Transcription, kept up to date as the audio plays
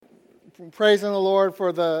praising the Lord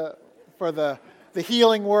for the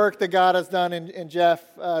healing work that God has done in Jeff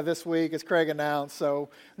this week, as Craig announced. So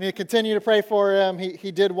we need to continue to pray for him.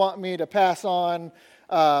 He did want me to pass on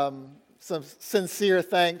some sincere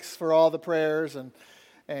thanks for all the prayers, and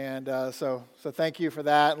so thank you for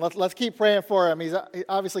that. And let's keep praying for him. He's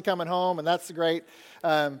obviously coming home, and that's great.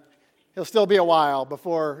 He'll still be a while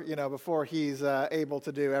before he's able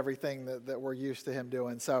to do everything that we're used to him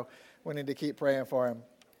doing. So we need to keep praying for him.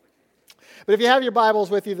 But if you have your Bibles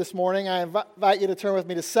with you this morning, I invite you to turn with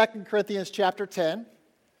me to 2 Corinthians chapter 10.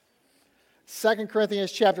 2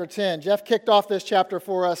 Corinthians chapter 10. Jeff kicked off this chapter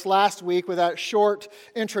for us last week with that short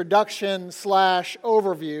introduction /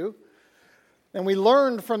 overview. And we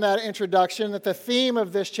learned from that introduction that the theme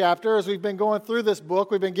of this chapter, as we've been going through this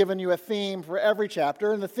book, we've been giving you a theme for every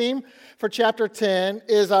chapter. And the theme for chapter 10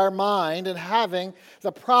 is our mind and having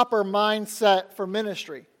the proper mindset for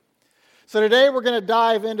ministry. So today we're going to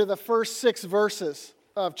dive into the first 6 verses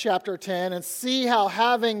of chapter 10 and see how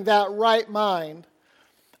having that right mind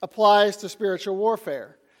applies to spiritual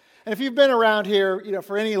warfare. And if you've been around here,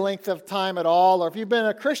 for any length of time at all, or if you've been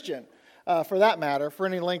a Christian, for that matter, for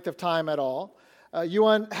any length of time at all, you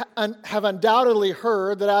have undoubtedly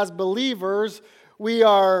heard that as believers, we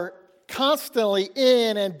are constantly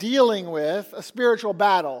in and dealing with a spiritual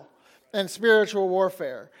battle and spiritual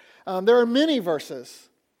warfare. There are many verses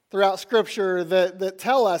throughout Scripture that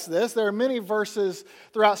tell us this. There are many verses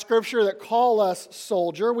throughout Scripture that call us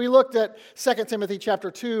soldier. We looked at 2 Timothy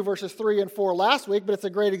chapter 2, verses 3 and 4 last week, but it's a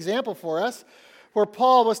great example for us, where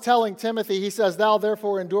Paul was telling Timothy, he says, "Thou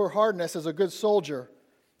therefore endure hardness as a good soldier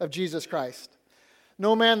of Jesus Christ.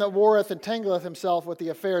 No man that warreth entangleth himself with the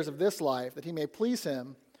affairs of this life, that he may please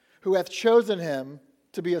him who hath chosen him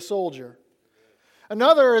to be a soldier."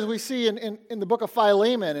 Another, as we see in the book of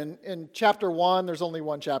Philemon, in chapter 1, there's only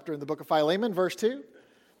one chapter in the book of Philemon, verse 2,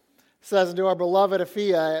 says, "And to our beloved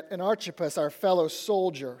Apphia and Archippus, our fellow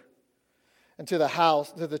soldier, and to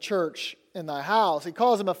the church in thy house." He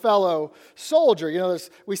calls him a fellow soldier.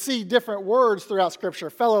 We see different words throughout Scripture.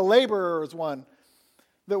 Fellow laborer is one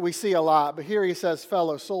that we see a lot, but here he says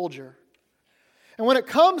fellow soldier. And when it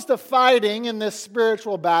comes to fighting in this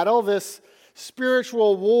spiritual battle, this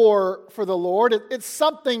spiritual war for the Lord, it's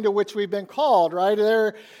something to which we've been called, right? There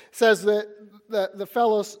it says that the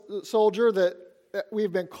fellow soldier that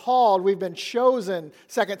we've been called, we've been chosen,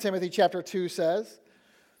 2 Timothy chapter 2 says.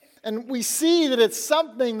 And we see that it's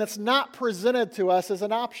something that's not presented to us as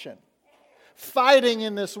an option. Fighting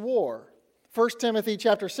in this war. 1 Timothy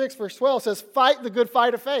chapter 6, verse 12 says, "Fight the good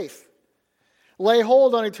fight of faith. Lay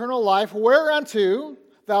hold on eternal life, whereunto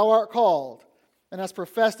thou art called, and hast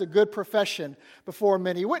professed a good profession before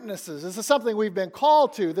many witnesses." This is something we've been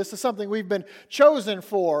called to. This is something we've been chosen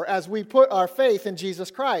for as we put our faith in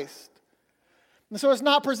Jesus Christ. And so it's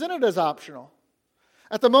not presented as optional.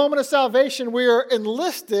 At the moment of salvation, we are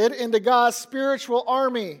enlisted into God's spiritual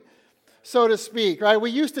army, so to speak, right?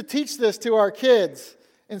 We used to teach this to our kids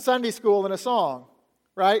in Sunday school in a song,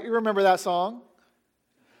 right? You remember that song?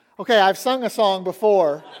 Okay, I've sung a song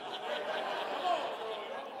before.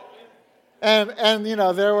 And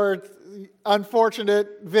there were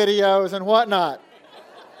unfortunate videos and whatnot.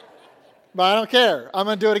 But I don't care. I'm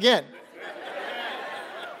going to do it again.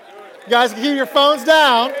 You guys can keep your phones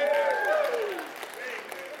down.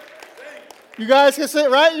 You guys can sit,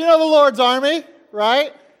 right? You know the Lord's army,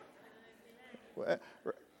 right?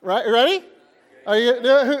 Right? Ready? Are you?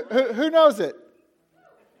 Who knows it?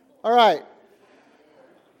 All right.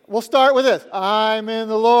 We'll start with this. I'm in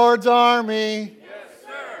the Lord's army. Yes,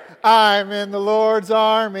 sir. I'm in the Lord's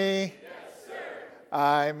army. Yes, sir.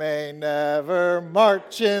 I may never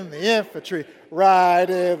march in the infantry, ride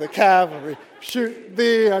in the cavalry, shoot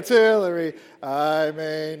the artillery. I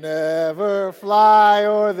may never fly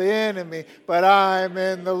o'er the enemy, but I'm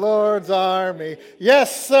in the Lord's army.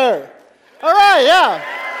 Yes, sir. All right, yeah.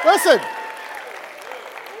 Listen.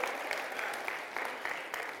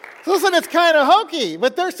 Listen, it's kind of hokey,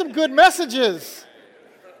 but there's some good messages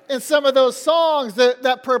in some of those songs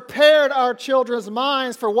that prepared our children's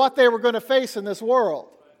minds for what they were going to face in this world.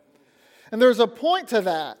 And there's a point to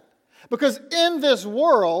that, because in this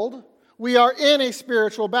world, we are in a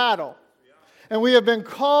spiritual battle. And we have been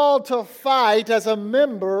called to fight as a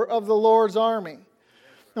member of the Lord's army.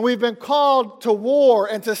 And we've been called to war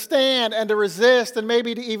and to stand and to resist and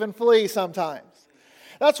maybe to even flee sometimes.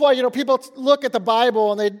 That's why, people look at the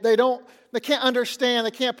Bible and they can't understand,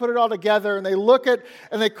 they can't put it all together, and they look at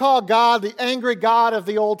and they call God the angry God of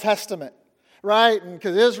the Old Testament, right? And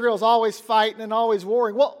because Israel's always fighting and always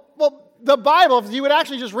warring. Well, the Bible, if you would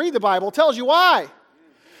actually just read the Bible, tells you why.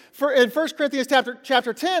 in 1 Corinthians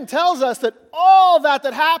chapter 10 tells us that all that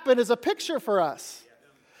happened is a picture for us.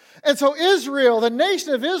 And so Israel, the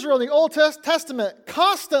nation of Israel in the Old Testament,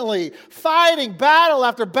 constantly fighting battle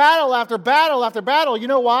after battle after battle after battle. You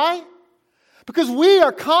know why? Because we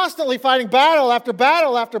are constantly fighting battle after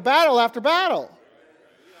battle after battle after battle.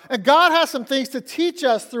 And God has some things to teach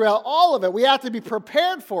us throughout all of it. We have to be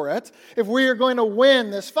prepared for it if we are going to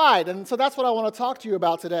win this fight. And so that's what I want to talk to you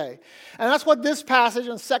about today. And that's what this passage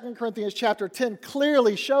in 2 Corinthians chapter 10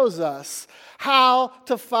 clearly shows us, how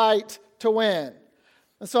to fight to win.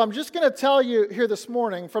 And so I'm just going to tell you here this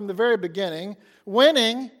morning from the very beginning,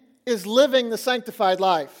 winning is living the sanctified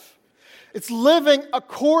life. It's living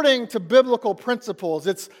according to biblical principles.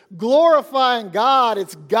 It's glorifying God.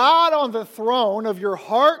 It's God on the throne of your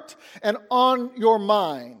heart and on your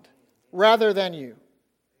mind rather than you.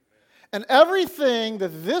 And everything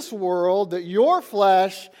that this world, that your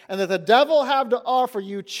flesh, and that the devil have to offer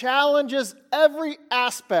you challenges every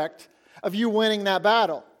aspect of you winning that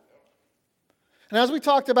battle. And as we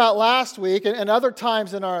talked about last week and other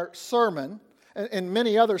times in our sermon, and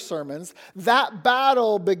many other sermons, that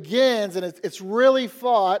battle begins and it's really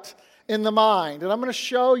fought in the mind. And I'm going to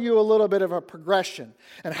show you a little bit of a progression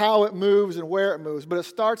and how it moves and where it moves. But it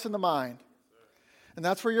starts in the mind. And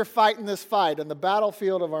that's where you're fighting this fight, on the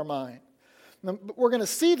battlefield of our mind. Now, we're going to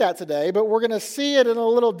see that today, but we're going to see it in a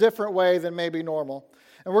little different way than maybe normal.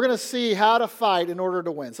 And we're going to see how to fight in order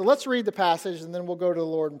to win. So let's read the passage and then we'll go to the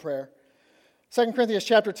Lord in prayer. 2 Corinthians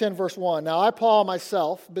chapter 10, verse 1. Now I, Paul,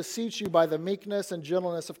 myself, beseech you by the meekness and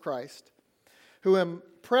gentleness of Christ, who am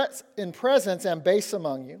in presence am base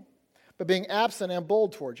among you, but being absent am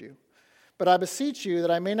bold toward you. But I beseech you that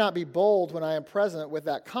I may not be bold when I am present with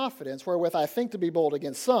that confidence, wherewith I think to be bold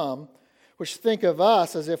against some, which think of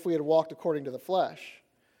us as if we had walked according to the flesh.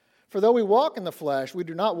 For though we walk in the flesh, we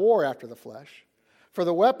do not war after the flesh. For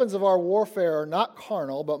the weapons of our warfare are not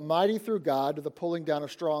carnal, but mighty through God to the pulling down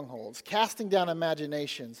of strongholds, casting down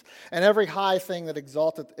imaginations, and every high thing that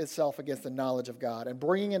exalteth itself against the knowledge of God, and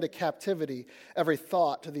bringing into captivity every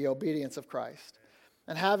thought to the obedience of Christ,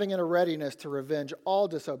 and having in a readiness to revenge all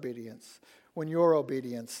disobedience when your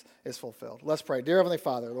obedience is fulfilled. Let's pray. Dear Heavenly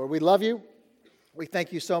Father, Lord, we love you. We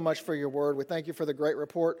thank you so much for your word. We thank you for the great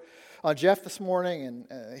report on Jeff this morning,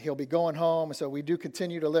 and he'll be going home. And so we do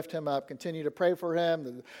continue to lift him up, continue to pray for him.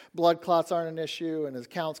 The blood clots aren't an issue, and his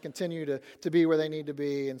counts continue to be where they need to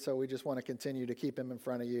be. And so we just want to continue to keep him in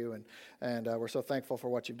front of you. And we're so thankful for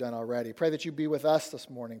what you've done already. Pray that you be with us this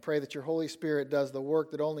morning. Pray that your Holy Spirit does the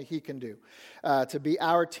work that only he can do to be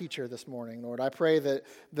our teacher this morning, Lord. I pray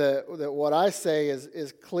that what I say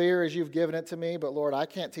is clear as you've given it to me. But, Lord, I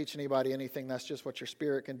can't teach anybody anything. That's just what your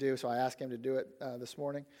Spirit can do. So I ask him to do it this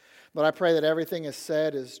morning. But I pray that everything is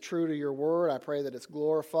said is true to your word. I pray that it's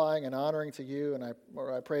glorifying and honoring to you. And I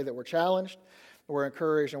pray that we're challenged, we're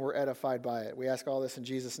encouraged, and we're edified by it. We ask all this in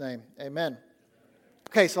Jesus' name. Amen.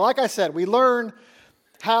 Okay, so like I said, we learn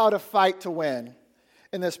how to fight to win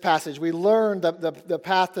in this passage. We learn the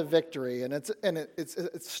path to victory. And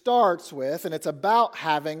it starts with, and it's about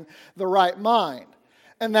having the right mind.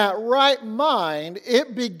 And that right mind,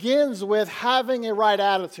 it begins with having a right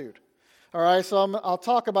attitude. All right, so I'll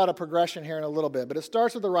talk about a progression here in a little bit, but it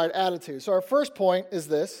starts with the right attitude. So our first point is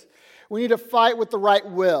this: we need to fight with the right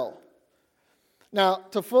will. Now,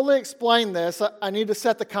 to fully explain this, I need to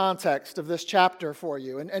set the context of this chapter for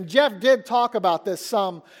you. And Jeff did talk about this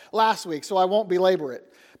some last week, so I won't belabor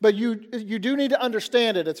it. But you do need to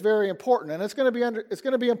understand it. It's very important, and it's going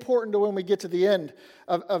to be important to when we get to the end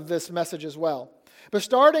of this message as well. But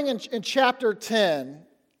starting in chapter 10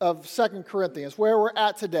 of 2 Corinthians, where we're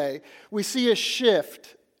at today, we see a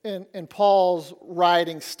shift in Paul's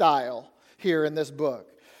writing style here in this book.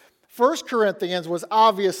 1 Corinthians was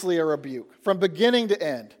obviously a rebuke from beginning to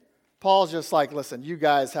end. Paul's just like, listen, you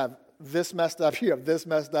guys have this messed up, you have this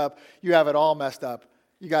messed up, you have it all messed up.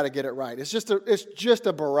 You got to get it right. It's just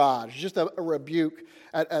a barrage, just a rebuke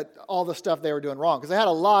at all the stuff they were doing wrong, because they had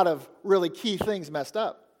a lot of really key things messed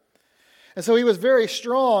up. And so he was very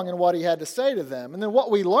strong in what he had to say to them. And then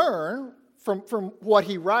what we learn from what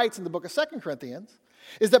he writes in the book of 2 Corinthians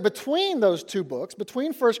is that between those two books,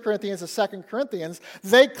 between 1 Corinthians and 2 Corinthians,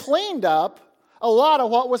 they cleaned up a lot of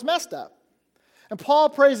what was messed up. And Paul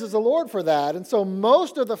praises the Lord for that. And so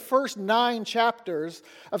most of the first 9 chapters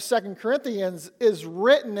of 2 Corinthians is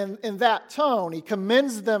written in that tone. He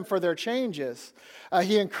commends them for their changes.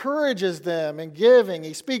 He encourages them in giving.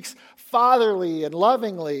 He speaks fatherly and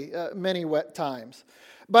lovingly many times.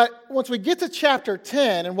 But once we get to chapter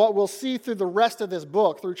 10, and what we'll see through the rest of this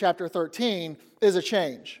book, through chapter 13, is a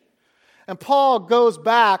change. And Paul goes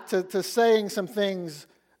back to saying some things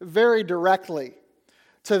very directly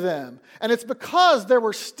to them. And it's because there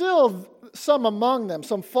were still some among them,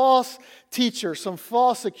 some false teachers, some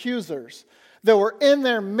false accusers that were in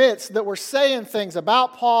their midst that were saying things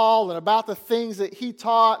about Paul and about the things that he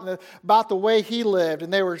taught and about the way he lived.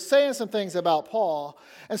 And they were saying some things about Paul.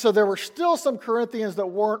 And so there were still some Corinthians that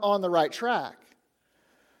weren't on the right track.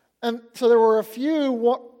 And so there were a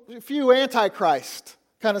few antichrist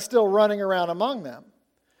kind of still running around among them.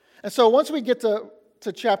 And so once we get to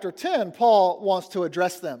chapter 10, Paul wants to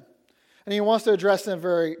address them. And he wants to address them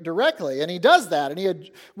very directly. And he does that.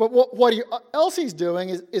 And what else he's doing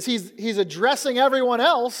is he's addressing everyone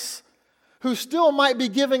else who still might be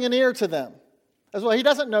giving an ear to them as well. He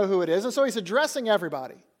doesn't know who it is. And so he's addressing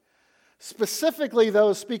everybody, specifically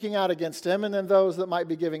those speaking out against him and then those that might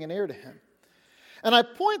be giving an ear to him. And I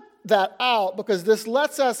point that out because this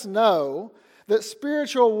lets us know that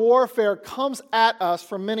spiritual warfare comes at us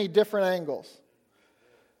from many different angles.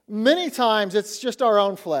 Many times it's just our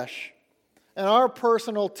own flesh and our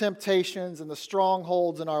personal temptations and the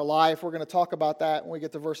strongholds in our life. We're going to talk about that when we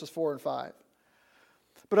get to verses 4 and 5.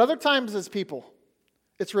 But other times it's people,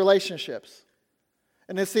 it's relationships,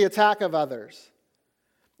 and it's the attack of others.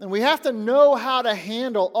 And we have to know how to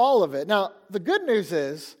handle all of it. Now, the good news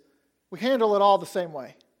is we handle it all the same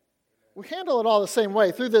way. We handle it all the same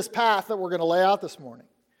way through this path that we're going to lay out this morning.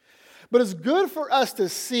 But it's good for us to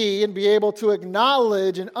see and be able to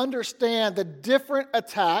acknowledge and understand the different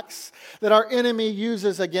attacks that our enemy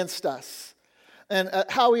uses against us and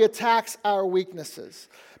how he attacks our weaknesses.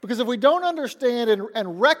 Because if we don't understand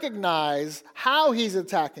and recognize how he's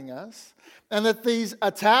attacking us and that these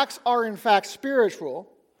attacks are in fact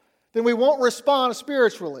spiritual, then we won't respond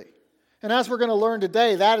spiritually. And as we're going to learn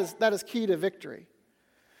today, that is key to victory.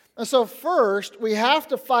 And so first, we have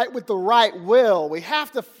to fight with the right will. We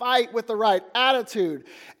have to fight with the right attitude.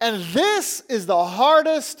 And this is the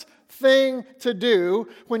hardest thing to do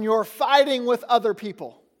when you're fighting with other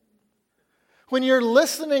people. When you're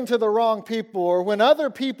listening to the wrong people or when other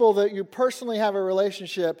people that you personally have a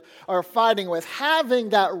relationship are fighting with, having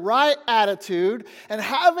that right attitude and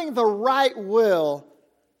having the right will,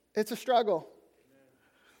 it's a struggle.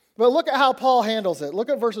 But look at how Paul handles it. Look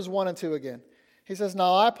at verses 1 and 2 again. He says,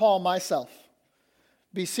 "Now I, Paul, myself,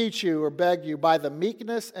 beseech you or beg you by the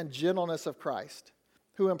meekness and gentleness of Christ,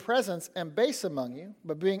 who in presence am base among you,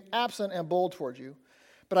 but being absent am bold toward you.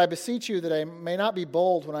 But I beseech you that I may not be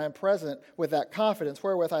bold when I am present with that confidence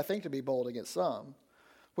wherewith I think to be bold against some,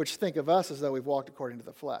 which think of us as though we've walked according to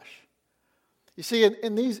the flesh." You see,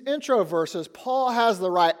 in these intro verses, Paul has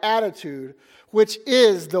the right attitude, which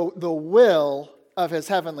is the will of his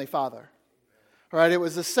heavenly Father. Right? It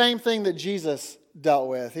was the same thing that Jesus dealt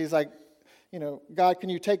with. He's like, God, can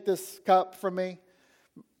you take this cup from me?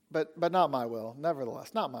 But not my will.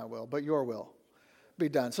 Nevertheless, not my will, but your will be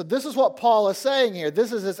done. So this is what Paul is saying here.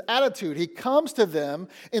 This is his attitude. He comes to them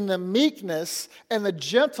in the meekness and the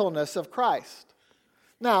gentleness of Christ.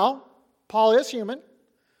 Now, Paul is human,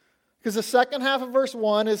 because the second half of verse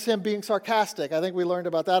 1 is him being sarcastic. I think we learned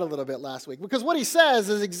about that a little bit last week. Because what he says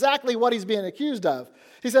is exactly what he's being accused of.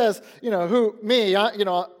 He says,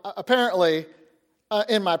 apparently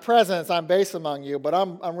in my presence I'm base among you, but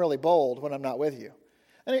I'm really bold when I'm not with you.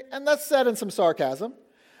 And that's said in some sarcasm.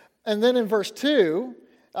 And then in verse 2,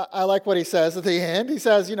 I like what he says at the end. He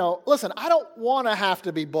says, listen, I don't want to have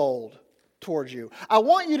to be bold towards you. I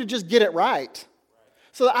want you to just get it right.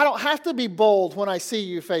 So that I don't have to be bold when I see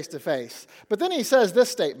you face to face. But then he says this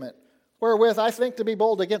statement, wherewith I think to be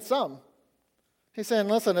bold against some. He's saying,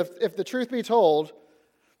 listen, if the truth be told,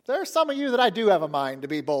 there are some of you that I do have a mind to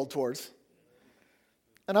be bold towards.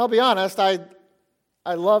 And I'll be honest, I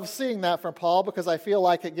love seeing that from Paul because I feel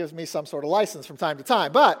like it gives me some sort of license from time to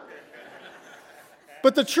time. But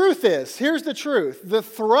the truth is, here's the truth. The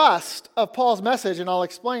thrust of Paul's message, and I'll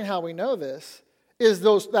explain how we know this, is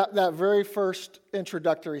that very first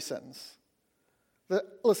introductory sentence.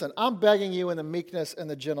 Listen, I'm begging you in the meekness and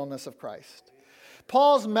the gentleness of Christ.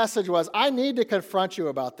 Paul's message was, I need to confront you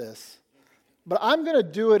about this, but I'm going to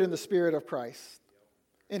do it in the Spirit of Christ,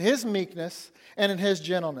 in his meekness and in his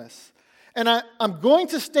gentleness. And I'm going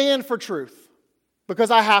to stand for truth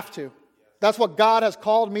because I have to. That's what God has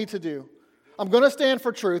called me to do. I'm going to stand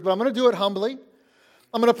for truth, but I'm going to do it humbly.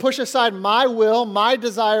 I'm going to push aside my will, my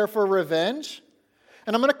desire for revenge.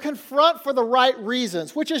 And I'm going to confront for the right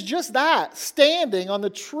reasons, which is just that, standing on the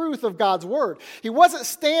truth of God's word. He wasn't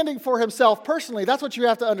standing for himself personally. That's what you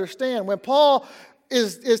have to understand. When Paul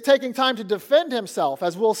is taking time to defend himself,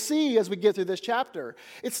 as we'll see as we get through this chapter,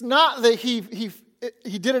 it's not that he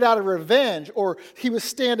did it out of revenge or he was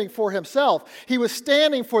standing for himself. He was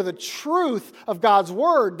standing for the truth of God's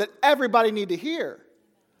word that everybody need to hear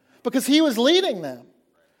because he was leading them.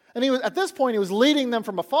 And at this point, he was leading them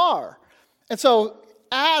from afar. And so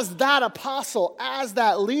as that apostle, as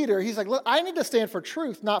that leader, he's like, look, I need to stand for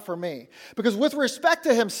truth, not for me. Because with respect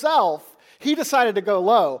to himself, he decided to go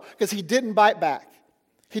low because he didn't bite back.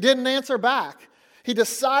 He didn't answer back. He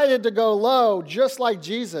decided to go low just like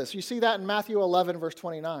Jesus. You see that in Matthew 11, verse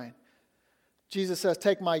 29. Jesus says,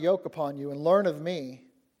 take my yoke upon you and learn of me,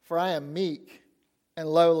 for I am meek and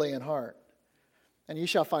lowly in heart, and you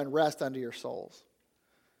shall find rest unto your souls.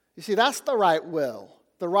 You see, that's the right will,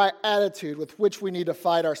 the right attitude with which we need to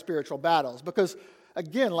fight our spiritual battles. Because,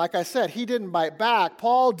 again, like I said, he didn't bite back.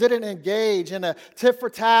 Paul didn't engage in a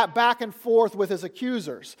tit-for-tat back and forth with his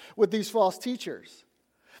accusers, with these false teachers.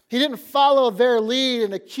 He didn't follow their lead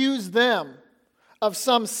and accuse them of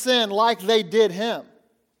some sin like they did him.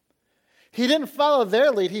 He didn't follow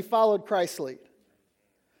their lead, he followed Christ's lead.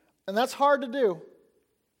 And that's hard to do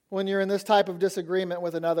when you're in this type of disagreement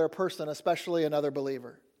with another person, especially another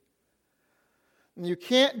believer. And you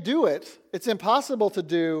can't do it. It's impossible to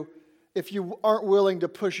do if you aren't willing to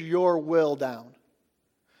push your will down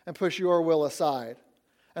and push your will aside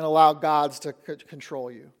and allow God's to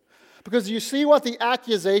control you. Because you see what the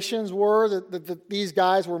accusations were that these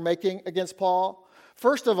guys were making against Paul?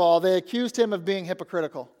 First of all, they accused him of being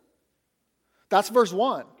hypocritical. That's verse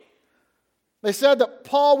 1. They said that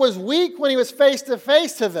Paul was weak when he was face to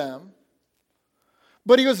face to them,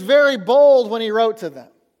 but he was very bold when he wrote to them.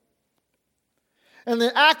 And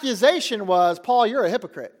the accusation was, Paul, you're a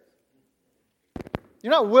hypocrite.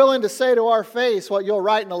 You're not willing to say to our face what you'll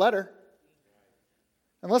write in a letter.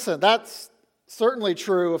 And listen, that's certainly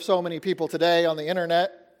true of so many people today on the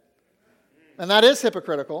internet. And that is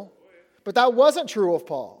hypocritical. But that wasn't true of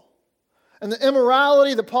Paul. And the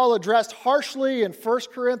immorality that Paul addressed harshly in 1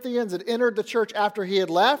 Corinthians had entered the church after he had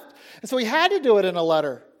left. And so he had to do it in a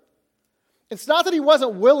letter. It's not that he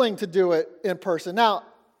wasn't willing to do it in person. Now,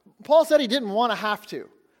 Paul said he didn't want to have to.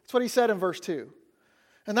 That's what he said in verse 2.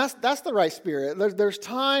 And that's the right spirit. There's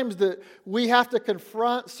times that we have to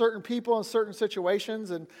confront certain people in certain situations.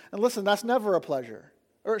 And listen, that's never a pleasure.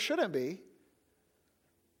 Or it shouldn't be.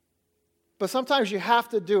 But sometimes you have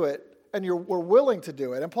to do it, and we're willing to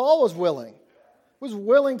do it. And Paul was willing. He was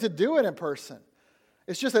willing to do it in person.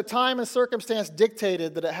 It's just that time and circumstance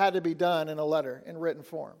dictated that it had to be done in a letter, in written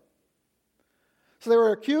form. So they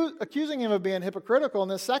were accusing him of being hypocritical.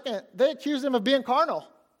 And then second, they accused him of being carnal.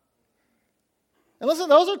 And listen,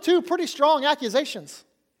 those are two pretty strong accusations.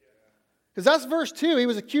 Because that's verse 2. He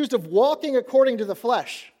was accused of walking according to the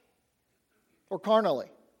flesh, or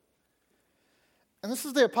carnally. And this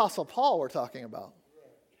is the Apostle Paul we're talking about.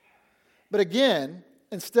 But again,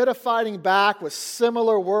 instead of fighting back with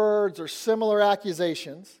similar words or similar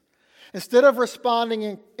accusations, instead of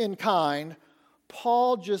responding in kind,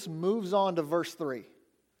 Paul just moves on to verse 3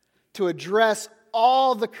 to address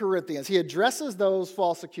all the Corinthians. He addresses those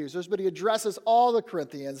false accusers, but he addresses all the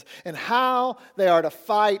Corinthians and how they are to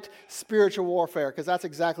fight spiritual warfare, because that's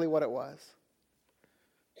exactly what it was.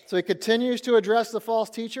 So he continues to address the false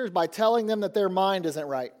teachers by telling them that their mind isn't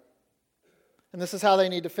right. And this is how they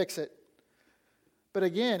need to fix it. But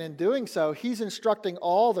again, in doing so, he's instructing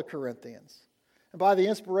all the Corinthians. And by the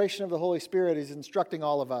inspiration of the Holy Spirit, he's instructing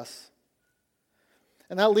all of us.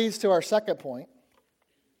 And that leads to our second point.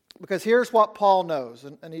 Because here's what Paul knows,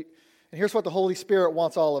 and here's what the Holy Spirit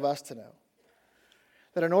wants all of us to know.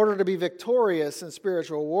 That in order to be victorious in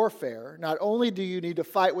spiritual warfare, not only do you need to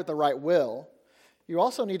fight with the right will, you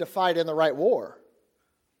also need to fight in the right war.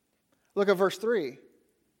 Look at verse 3.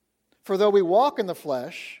 For though we walk in the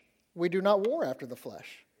flesh, we do not war after the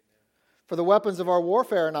flesh. For the weapons of our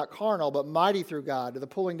warfare are not carnal, but mighty through God to the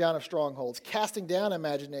pulling down of strongholds, casting down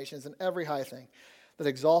imaginations and every high thing that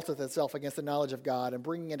exalteth itself against the knowledge of God, and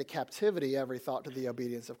bringing into captivity every thought to the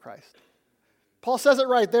obedience of Christ. Paul says it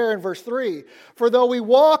right there in verse 3. For though we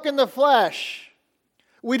walk in the flesh,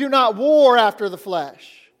 we do not war after the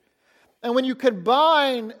flesh. And when you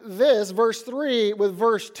combine this, verse 3, with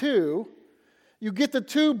verse 2, you get the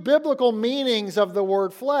two biblical meanings of the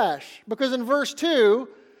word flesh. Because in verse 2,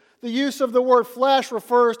 the use of the word flesh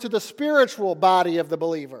refers to the spiritual body of the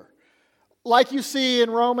believer, like you see in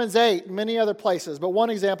Romans 8 and many other places. But one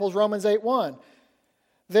example is Romans 8:1.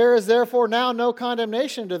 There is therefore now no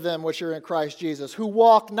condemnation to them which are in Christ Jesus, who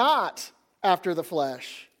walk not after the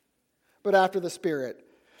flesh, but after the Spirit.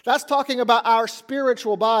 That's talking about our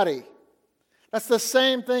spiritual body. That's the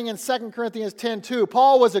same thing in 2 Corinthians 10:2.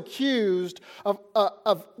 Paul was accused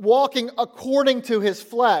of walking according to his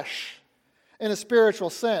flesh in a spiritual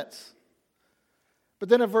sense. But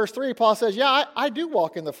then in verse 3, Paul says, yeah, I do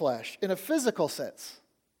walk in the flesh in a physical sense,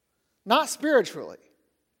 not spiritually.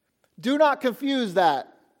 Do not confuse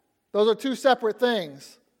that. Those are two separate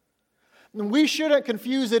things. And we shouldn't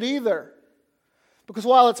confuse it either. Because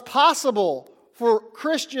while it's possible for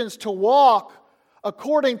Christians to walk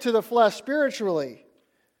according to the flesh spiritually,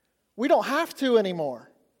 we don't have to anymore.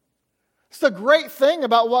 It's the great thing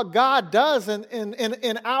about what God does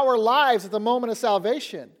in our lives at the moment of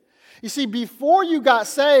salvation. You see, before you got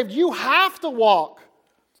saved, you have to walk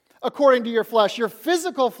according to your flesh. Your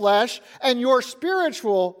physical flesh and your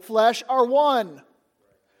spiritual flesh are one.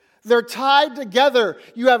 They're tied together.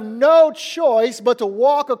 You have no choice but to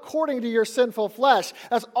walk according to your sinful flesh.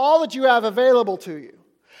 That's all that you have available to you.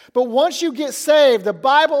 But once you get saved, the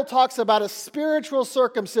Bible talks about a spiritual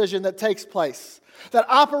circumcision that takes place. That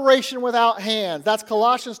operation without hands. That's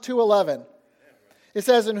Colossians 2:11. It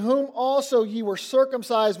says, "In whom also ye were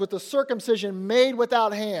circumcised with the circumcision made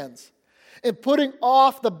without hands, in putting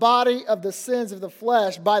off the body of the sins of the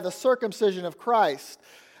flesh by the circumcision of Christ."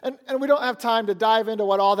 And we don't have time to dive into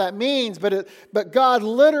what all that means, but God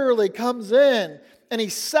literally comes in and He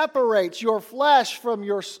separates your flesh from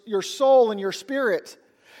your soul and your spirit.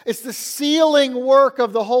 It's the sealing work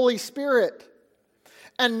of the Holy Spirit.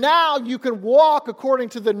 And now you can walk according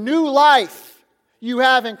to the new life you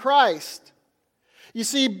have in Christ. You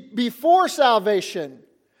see, before salvation,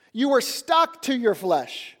 you were stuck to your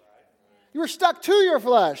flesh. You were stuck to your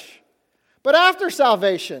flesh. But after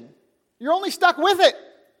salvation, you're only stuck with it.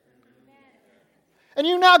 And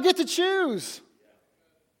you now get to choose.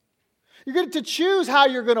 You get to choose how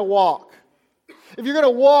you're going to walk. If you're going to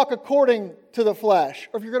walk according to the flesh,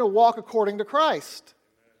 or if you're going to walk according to Christ.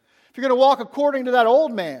 If you're going to walk according to that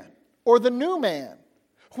old man, or the new man,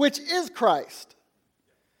 which is Christ.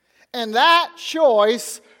 And that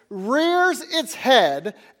choice rears its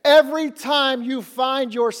head every time you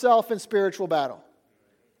find yourself in spiritual battle.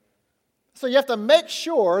 So you have to make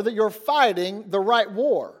sure that you're fighting the right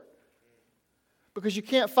war. Because you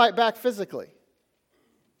can't fight back physically.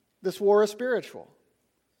 This war is spiritual.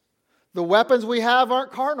 The weapons we have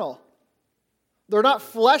aren't carnal. They're not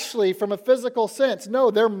fleshly from a physical sense.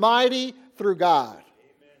 No, they're mighty through God.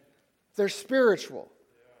 Amen. They're spiritual.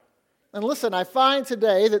 Yeah. And listen, I find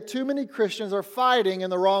today that too many Christians are fighting in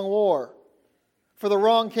the wrong war for the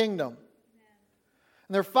wrong kingdom.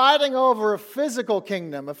 And they're fighting over a physical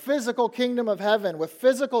kingdom of heaven with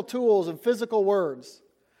physical tools and physical words.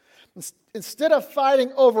 Instead of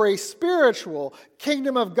fighting over a spiritual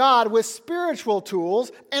kingdom of God with spiritual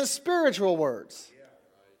tools and spiritual words.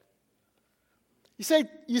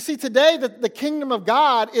 You see today that the kingdom of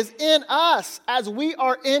God is in us as we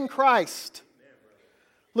are in Christ.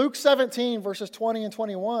 Luke 17 verses 20 and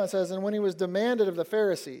 21 says, "And when He was demanded of the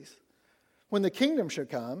Pharisees when the kingdom should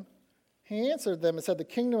come, He answered them and said, the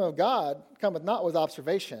kingdom of God cometh not with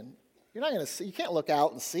observation." You're not going to see, you can't look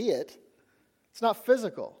out and see it. It's not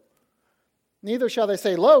physical. "Neither shall they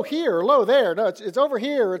say, lo here, or lo there." No, it's over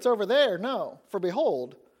here, or it's over there. No, for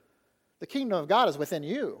behold, the kingdom of God is within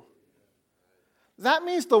you. That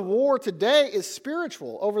means the war today is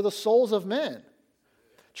spiritual over the souls of men.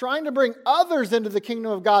 Trying to bring others into the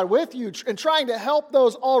kingdom of God with you and trying to help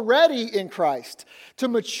those already in Christ to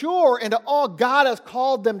mature into all God has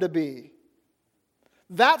called them to be.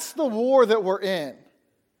 That's the war that we're in.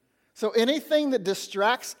 So anything that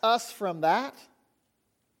distracts us from that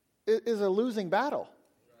is a losing battle.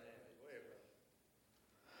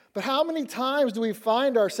 But how many times do we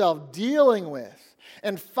find ourselves dealing with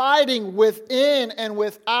and fighting within and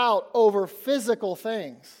without over physical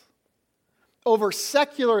things, over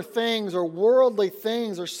secular things or worldly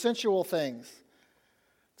things or sensual things?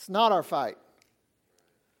 It's not our fight.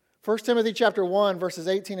 1 Timothy chapter 1, verses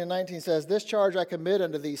 18 and 19 says, "This charge I commit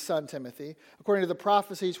unto thee, son Timothy, according to the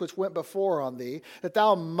prophecies which went before on thee, that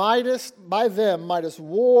thou by them mightest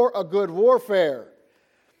war a good warfare."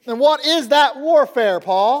 And what is that warfare,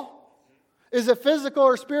 Paul? Is it physical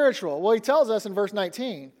or spiritual? Well, he tells us in verse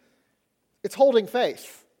 19, it's holding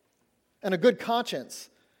faith and a good conscience,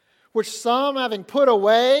 which some, having put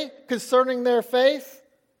away concerning their faith,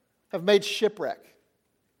 have made shipwreck.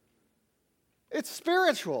 It's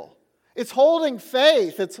spiritual. It's holding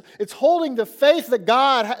faith. It's holding the faith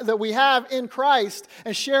that we have in Christ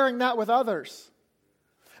and sharing that with others.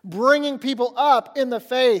 Bringing people up in the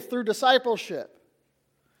faith through discipleship.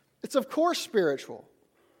 It's of course spiritual.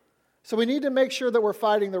 So we need to make sure that we're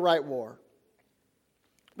fighting the right war.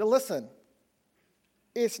 But listen,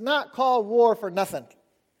 it's not called war for nothing.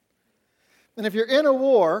 And if you're in a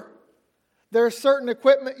war, there's certain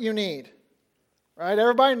equipment you need. Right?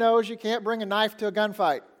 Everybody knows you can't bring a knife to a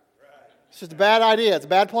gunfight. It's just a bad idea. It's a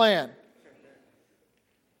bad plan.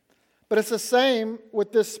 But it's the same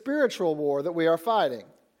with this spiritual war that we are fighting.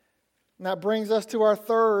 And that brings us to our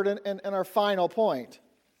third and our final point.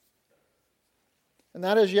 And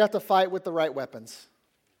that is you have to fight with the right weapons.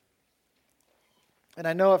 And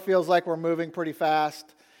I know it feels like we're moving pretty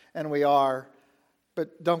fast, and we are,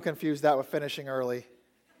 but don't confuse that with finishing early,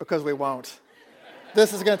 because we won't.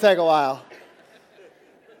 This is going to take a while.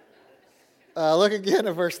 Look again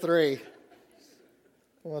at verse 3.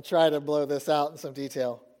 We'll try to blow this out in some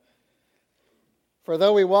detail. For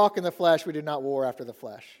though we walk in the flesh, we do not war after the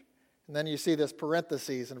flesh. And then you see this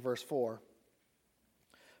parentheses in verse 4.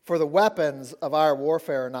 For the weapons of our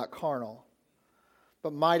warfare are not carnal,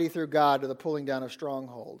 but mighty through God to the pulling down of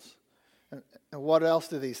strongholds. And what else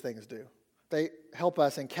do these things do? They help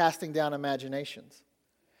us in casting down imaginations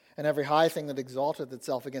and every high thing that exalteth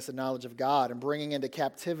itself against the knowledge of God, and bringing into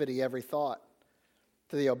captivity every thought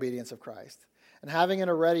to the obedience of Christ, and having in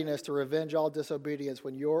a readiness to revenge all disobedience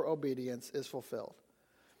when your obedience is fulfilled.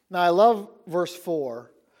 Now I love verse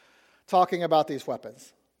 4 talking about these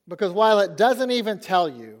weapons, because while it doesn't even tell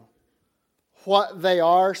you what they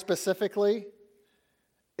are specifically,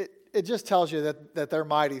 it just tells you that they're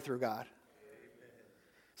mighty through God.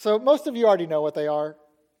 So most of you already know what they are.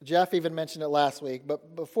 Jeff even mentioned it last week,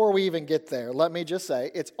 but before we even get there, let me just say,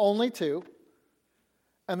 it's only 2,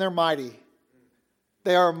 and they're mighty.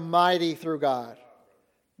 They are mighty through God.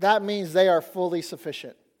 That means they are fully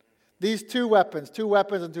sufficient. These 2 weapons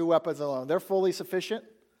and 2 weapons alone, they're fully sufficient.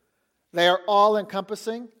 They are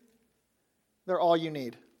all-encompassing. They're all you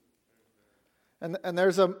need. And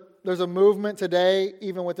there's a movement today,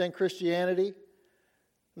 even within Christianity,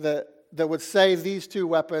 that would say these 2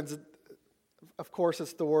 weapons, of course,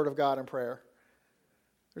 it's the Word of God and prayer.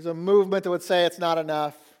 There's a movement that would say it's not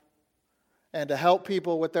enough. And to help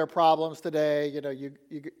people with their problems today,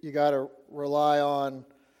 you got to rely on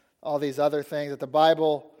all these other things. That the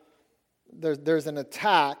Bible, there's an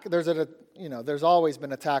attack. There's always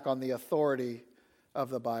been attack on the authority of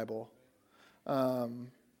the Bible.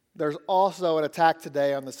 There's also an attack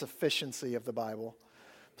today on the sufficiency of the Bible.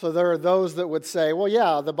 So there are those that would say, well,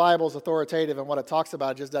 yeah, the Bible's authoritative, and what it talks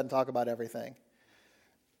about just doesn't talk about everything.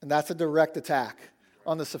 And that's a direct attack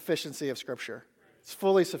on the sufficiency of Scripture. It's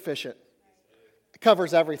fully sufficient. It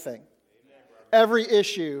covers everything. Every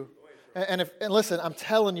issue. And listen, I'm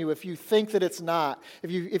telling you, if you think that it's not,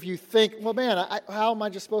 if you think, well, man, how am I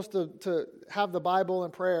just supposed to have the Bible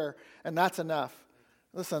and prayer, and that's enough?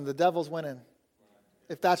 Listen, the devil's winning.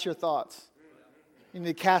 If that's your thoughts, you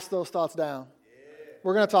need to cast those thoughts down.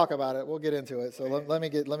 We're going to talk about it. We'll get into it. So let me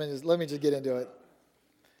just get into it.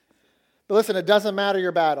 But listen, it doesn't matter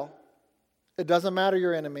your battle. It doesn't matter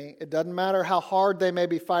your enemy. It doesn't matter how hard they may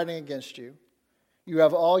be fighting against you. You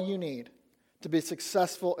have all you need to be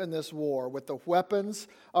successful in this war with the weapons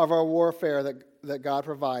of our warfare that God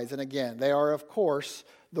provides. And again, they are, of course,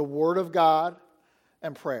 the Word of God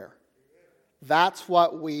and prayer. That's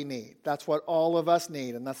what we need. That's what all of us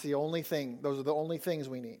need. And that's the only thing. Those are the only things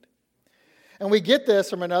we need. And we get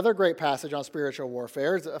this from another great passage on spiritual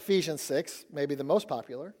warfare. It's Ephesians 6, maybe the most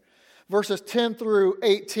popular. Verses 10 through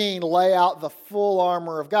 18 lay out the full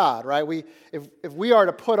armor of God, right? If we are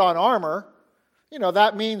to put on armor,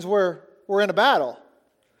 that means we're in a battle.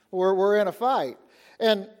 We're in a fight.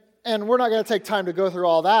 And we're not going to take time to go through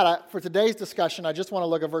all that. For today's discussion, I just want to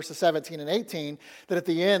look at verses 17 and 18, that at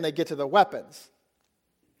the end they get to the weapons.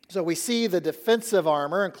 So we see the defensive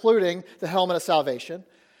armor, including the helmet of salvation.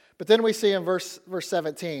 But then we see in verse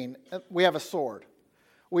 17, we have a sword.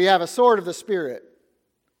 We have a sword of the Spirit,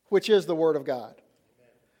 which is the Word of God.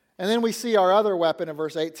 And then we see our other weapon in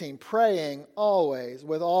verse 18, praying always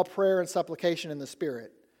with all prayer and supplication in the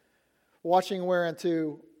Spirit, watching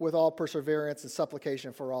whereunto with all perseverance and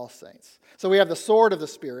supplication for all saints. So we have the sword of the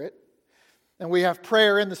Spirit, and we have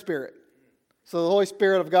prayer in the Spirit. So the Holy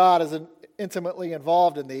Spirit of God is intimately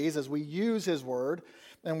involved in these as we use His Word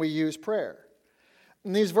and we use prayer.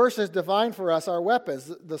 And these verses define for us our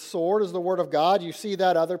weapons. The sword is the Word of God. You see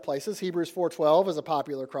that other places. Hebrews 4:12 is a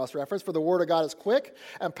popular cross-reference. For the Word of God is quick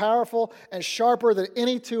and powerful and sharper than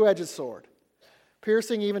any two-edged sword,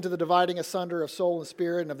 piercing even to the dividing asunder of soul and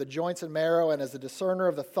spirit and of the joints and marrow, and as a discerner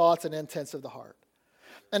of the thoughts and intents of the heart.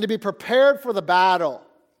 And to be prepared for the battle,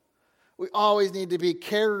 we always need to be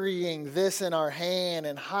carrying this in our hand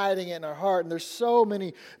and hiding it in our heart. And there's so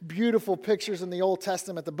many beautiful pictures in the Old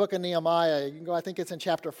Testament. The book of Nehemiah, you can go, I think it's in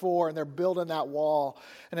chapter 4, and they're building that wall.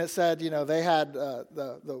 And it said, they had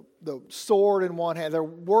the sword in one hand. They're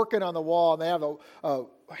working on the wall, and they have a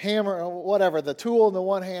hammer or whatever, the tool in the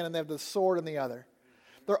one hand, and they have the sword in the other.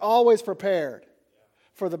 They're always prepared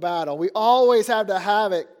for the battle. We always have to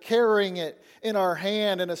have it, carrying it in our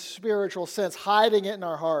hand in a spiritual sense, hiding it in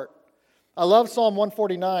our heart. I love Psalm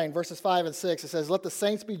 149, verses 5 and 6. It says, "Let the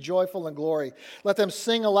saints be joyful in glory. Let them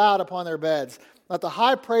sing aloud upon their beds. Let the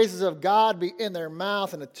high praises of God be in their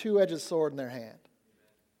mouth and a two-edged sword in their hand."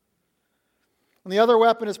 And the other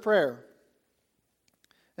weapon is prayer.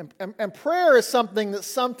 And prayer is something that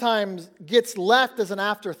sometimes gets left as an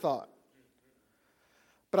afterthought.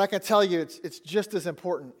 But I can tell you it's just as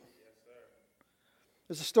important.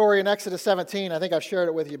 There's a story in Exodus 17, I think I've shared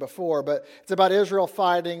it with you before, but it's about Israel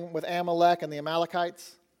fighting with Amalek and the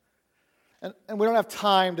Amalekites. And we don't have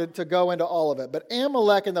time to go into all of it, but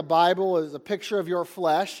Amalek in the Bible is a picture of your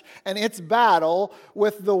flesh and its battle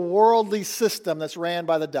with the worldly system that's ran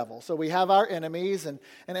by the devil. So we have our enemies, and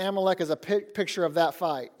Amalek is a picture of that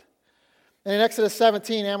fight. And in Exodus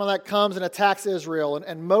 17, Amalek comes and attacks Israel,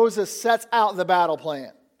 and Moses sets out the battle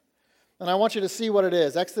plan. And I want you to see what it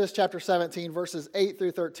is. Exodus chapter 17, verses 8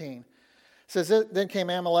 through 13. It says, "Then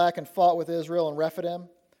came Amalek and fought with Israel in Rephidim.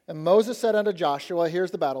 And Moses said unto Joshua,"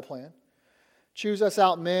 here's the battle plan, "Choose us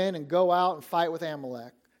out men and go out and fight with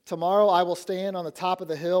Amalek. Tomorrow I will stand on the top of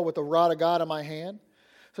the hill with the rod of God in my hand."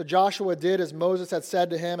 So Joshua did as Moses had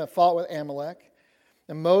said to him and fought with Amalek.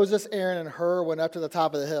 And Moses, Aaron, and Hur went up to the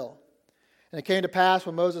top of the hill. And it came to pass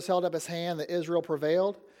when Moses held up his hand that Israel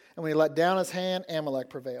prevailed. And when he let down his hand, Amalek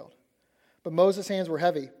prevailed. But Moses' hands were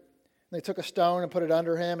heavy. And they took a stone and put it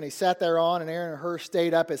under him, and he sat thereon, and Aaron and Hur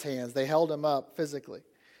stayed up his hands. They held him up physically.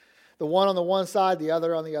 The one on the one side, the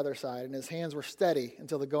other on the other side. And his hands were steady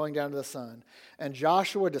until the going down of the sun. And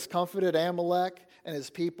Joshua discomfited Amalek and his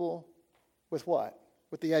people with what?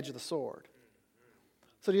 With the edge of the sword.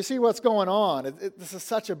 So do you see what's going on? This is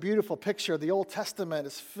such a beautiful picture. The Old Testament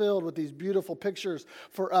is filled with these beautiful pictures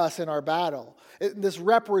for us in our battle. This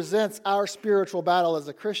represents our spiritual battle as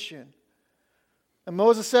a Christian. And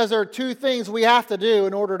Moses says there are two things we have to do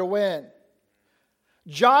in order to win.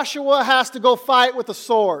 Joshua has to go fight with the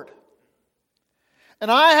sword.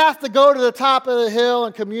 And I have to go to the top of the hill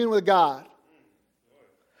and commune with God.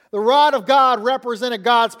 The rod of God represented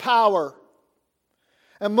God's power.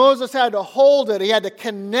 And Moses had to hold it. He had to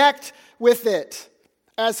connect with it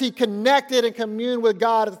as he connected and communed with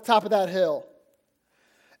God at the top of that hill.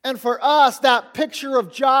 And for us, that picture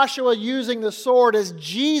of Joshua using the sword is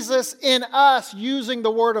Jesus in us using the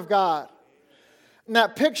Word of God. And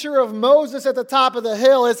that picture of Moses at the top of the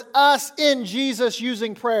hill is us in Jesus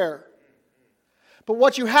using prayer. But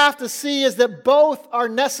what you have to see is that both are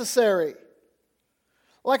necessary.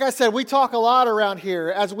 Like I said, we talk a lot around here,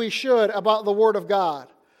 as we should, about the Word of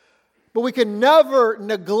God. But we can never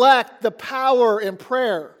neglect the power in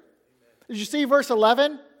prayer. Did you see verse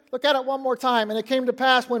 11? Look at it one more time. "And it came to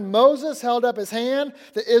pass when Moses held up his hand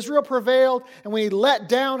that Israel prevailed, and when he let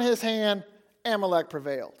down his hand, Amalek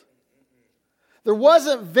prevailed." There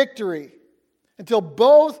wasn't victory until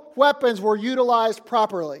both weapons were utilized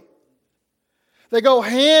properly. They go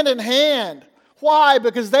hand in hand. Why?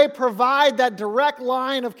 Because they provide that direct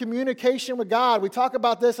line of communication with God. We talk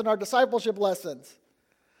about this in our discipleship lessons.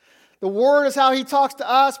 The Word is how He talks to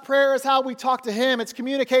us. Prayer is how we talk to Him. It's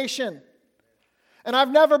communication. And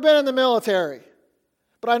I've never been in the military,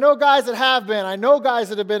 but I know guys that have been. I know guys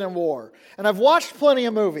that have been in war. And I've watched plenty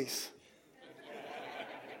of movies.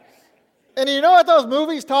 And you know what those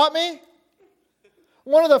movies taught me?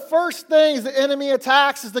 One of the first things the enemy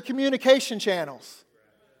attacks is the communication channels.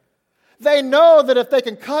 They know that if they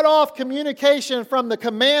can cut off communication from the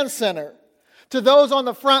command center to those on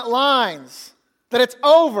the front lines, that it's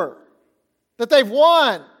over, that they've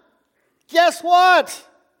won. Guess what?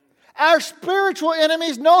 Our spiritual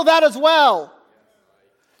enemies know that as well.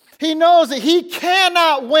 He knows that he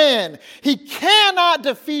cannot win. He cannot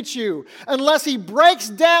defeat you unless he breaks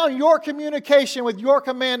down your communication with your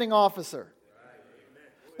commanding officer.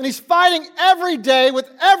 And he's fighting every day with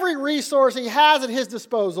every resource he has at his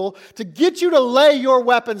disposal to get you to lay your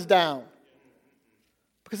weapons down.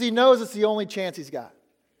 Because he knows it's the only chance he's got.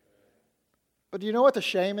 But do you know what the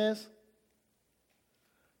shame is?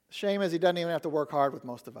 The shame is he doesn't even have to work hard with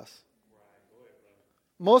most of us.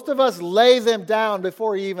 Most of us lay them down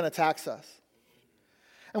before he even attacks us.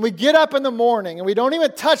 And we get up in the morning and we don't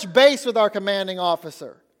even touch base with our commanding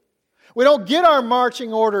officer. We don't get our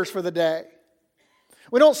marching orders for the day.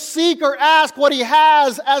 We don't seek or ask what he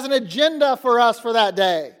has as an agenda for us for that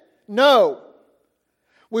day. No.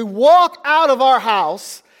 We walk out of our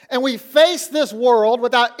house and we face this world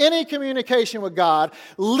without any communication with God,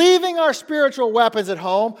 leaving our spiritual weapons at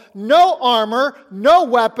home, no armor, no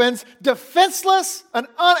weapons, defenseless and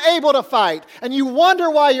unable to fight. And you wonder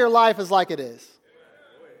why your life is like it is.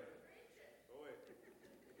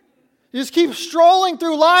 You just keep strolling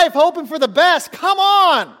through life hoping for the best. Come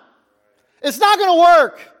on. It's not going to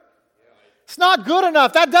work. It's not good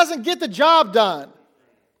enough. That doesn't get the job done.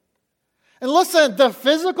 And listen, the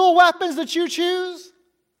physical weapons that you choose,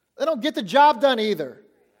 they don't get the job done either.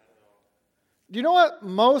 Do you know what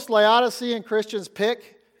most Laodicean Christians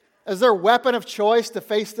pick as their weapon of choice to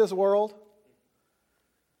face this world?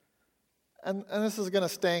 And this is going to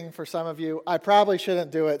sting for some of you. I probably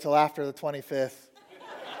shouldn't do it till after the 25th.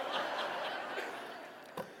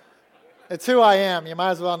 It's who I am. You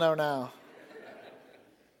might as well know now.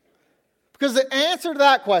 Because the answer to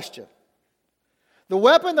that question, the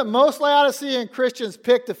weapon that most Laodicean Christians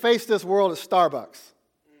pick to face this world is Starbucks.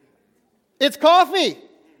 It's coffee.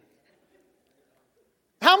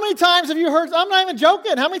 How many times have you heard, I'm not even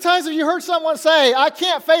joking, how many times have you heard someone say, I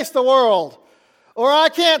can't face the world, or I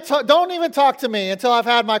can't, don't even talk to me until I've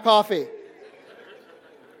had my coffee?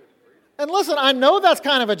 And listen, I know that's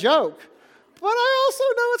kind of a joke, but I also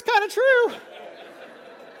know it's kind of true.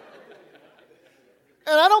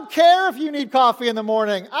 And I don't care if you need coffee in the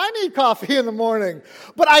morning. I need coffee in the morning.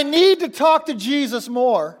 But I need to talk to Jesus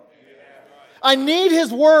more. I need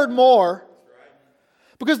His Word more.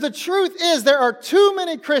 Because the truth is there are too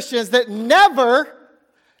many Christians that never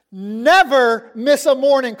miss a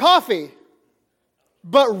morning coffee,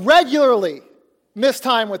 but regularly miss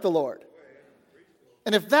time with the Lord.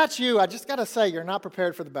 And if that's you, I just got to say, you're not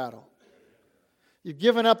prepared for the battle. You've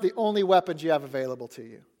given up the only weapons you have available to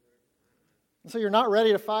you. And so you're not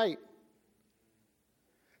ready to fight.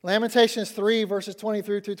 Lamentations 3, verses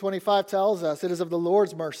 23 through 25 tells us it is of the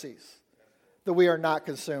Lord's mercies that we are not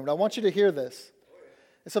consumed. I want you to hear this.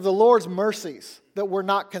 It's of the Lord's mercies that we're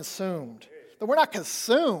not consumed. That we're not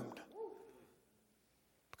consumed.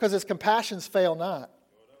 Because His compassions fail not.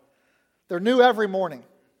 They're new every morning.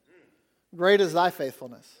 Great is thy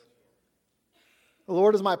faithfulness. The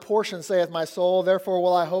Lord is my portion, saith my soul. Therefore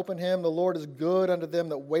will I hope in Him. The Lord is good unto them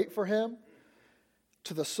that wait for Him,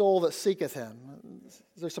 to the soul that seeketh Him.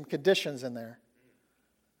 There's some conditions in there.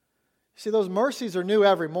 See, those mercies are new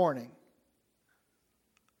every morning.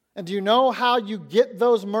 And do you know how you get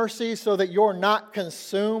those mercies so that you're not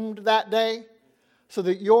consumed that day? So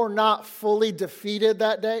that you're not fully defeated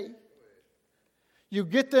that day? You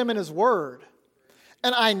get them in His Word.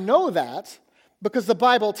 And I know that because the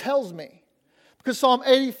Bible tells me. Because Psalm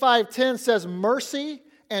 85:10 says mercy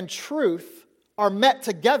and truth are met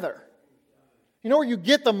together. You know where you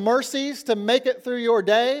get the mercies to make it through your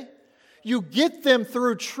day? You get them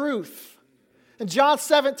through truth. And John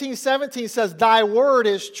 17:17 says, thy word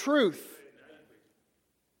is truth.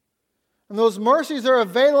 And those mercies are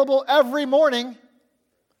available every morning.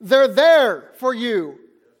 They're there for you.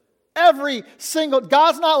 Every single,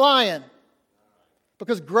 God's not lying.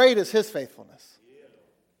 Because great is His faithfulness.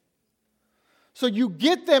 So you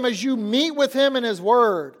get them as you meet with Him in His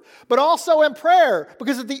Word, but also in prayer.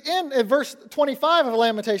 Because at the end, in verse 25 of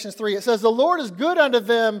Lamentations 3, it says, the Lord is good unto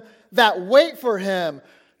them that wait for Him,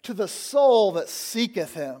 to the soul that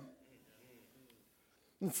seeketh Him.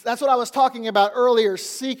 And that's what I was talking about earlier,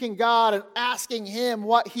 seeking God and asking Him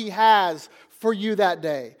what He has for you that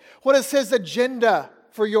day. What is His agenda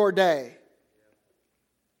for your day?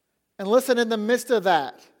 And listen, in the midst of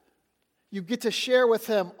that, you get to share with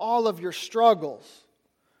Him all of your struggles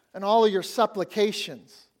and all of your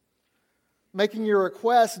supplications, making your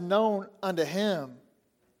requests known unto Him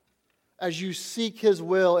as you seek His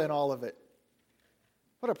will in all of it.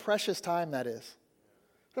 What a precious time that is.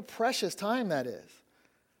 What a precious time that is.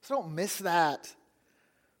 So don't miss that.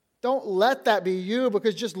 Don't let that be you,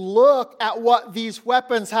 because just look at what these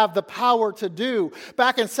weapons have the power to do.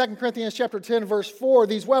 Back in 2 Corinthians chapter 10, verse 4,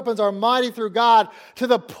 these weapons are mighty through God to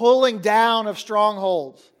the pulling down of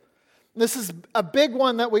strongholds. This is a big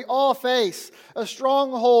one that we all face. A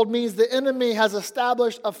stronghold means the enemy has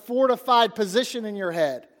established a fortified position in your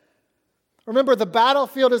head. Remember, the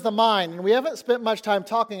battlefield is the mind, and we haven't spent much time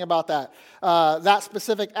talking about that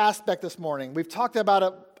specific aspect this morning. We've talked about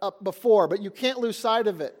it before, but you can't lose sight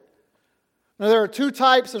of it. Now, there are two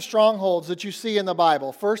types of strongholds that you see in the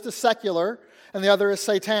Bible. First is secular, and the other is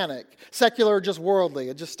satanic. Secular, just worldly.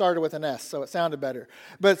 It just started with an S, so it sounded better.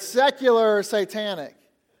 But secular or satanic.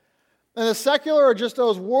 And the secular are just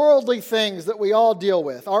those worldly things that we all deal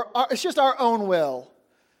with. It's just our own will.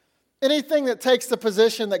 Anything that takes the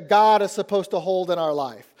position that God is supposed to hold in our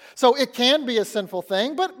life. So it can be a sinful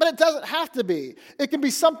thing, but it doesn't have to be. It can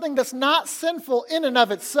be something that's not sinful in and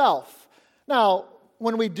of itself. Now,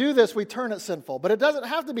 when we do this, we turn it sinful, but it doesn't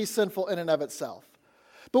have to be sinful in and of itself.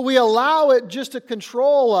 But we allow it just to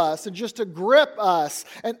control us and just to grip us,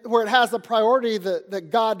 and where it has the priority that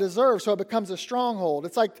God deserves, so it becomes a stronghold.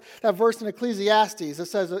 It's like that verse in Ecclesiastes that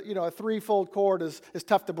says, a threefold cord is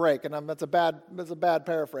tough to break, and that's a bad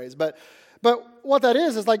paraphrase. But But what that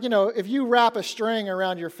is like, if you wrap a string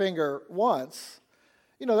around your finger once,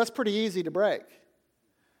 that's pretty easy to break.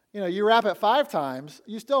 You wrap it 5 times,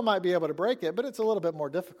 you still might be able to break it, but it's a little bit more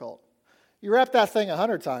difficult. You wrap that thing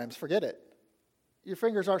 100 times, forget it. Your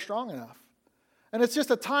fingers aren't strong enough. And it's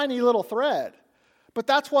just a tiny little thread. But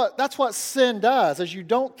that's what sin does, as you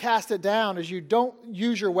don't cast it down, as you don't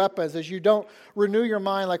use your weapons, as you don't renew your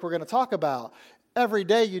mind like we're going to talk about. Every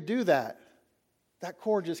day you do that. That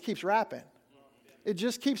cord just keeps wrapping. It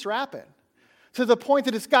just keeps wrapping. To the point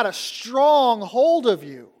that it's got a strong hold of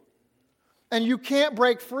you. And you can't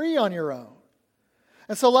break free on your own.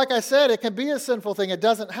 And so like I said, it can be a sinful thing. It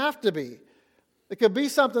doesn't have to be. It could be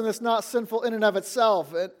something that's not sinful in and of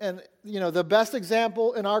itself. And the best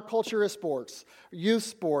example in our culture is sports, youth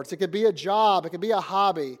sports. It could be a job. It could be a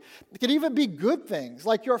hobby. It could even be good things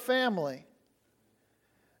like your family.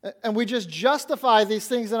 And we just justify these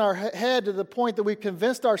things in our head to the point that we've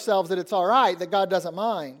convinced ourselves that it's all right, that God doesn't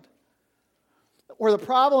mind. Where the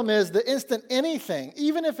problem is the instant anything,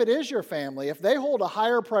 even if it is your family, if they hold a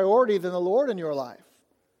higher priority than the Lord in your life,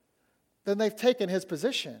 then they've taken His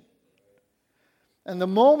position. And the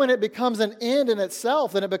moment it becomes an end in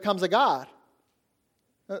itself, then it becomes a god.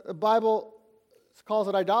 The Bible calls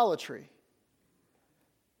it idolatry.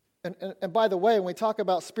 And by the way, when we talk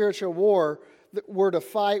about spiritual war, we're to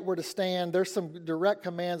fight, we're to stand. There's some direct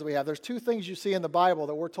commands we have. There's 2 things you see in the Bible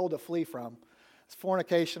that we're told to flee from. It's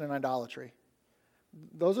fornication and idolatry.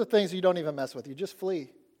 Those are things you don't even mess with. You just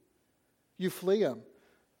flee. You flee them.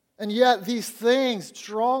 And yet these things,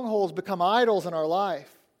 strongholds, become idols in our life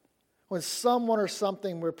when someone or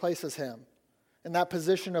something replaces Him in that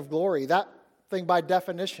position of glory. That thing, by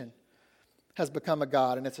definition, has become a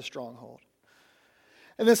god, and it's a stronghold.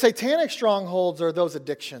 And the satanic strongholds are those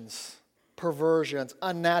addictions, perversions,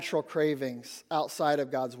 unnatural cravings outside of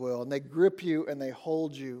God's will. And they grip you and they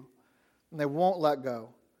hold you and they won't let go.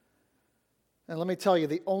 And let me tell you,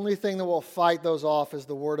 the only thing that will fight those off is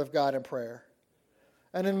the Word of God and prayer.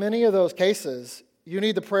 And in many of those cases, you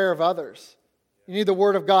need the prayer of others. You need the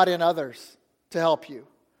Word of God in others to help you.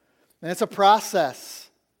 And it's a process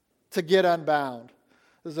to get unbound.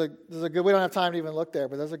 There's a good, we don't have time to even look there,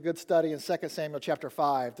 but there's a good study in 2 Samuel chapter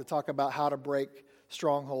 5 to talk about how to break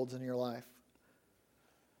strongholds in your life.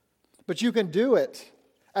 But you can do it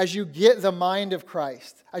as you get the mind of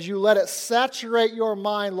Christ. As you let it saturate your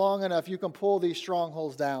mind long enough, you can pull these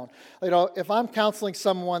strongholds down. If I'm counseling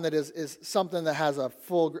someone that is something that has a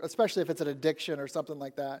full, especially if it's an addiction or something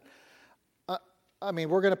like that,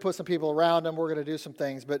 we're going to put some people around them, we're going to do some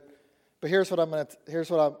things, but here's what I'm going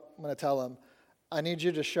to tell them. I need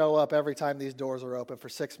you to show up every time these doors are open. For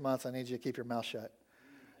 6 months, I need you to keep your mouth shut.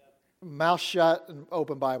 Mouth shut and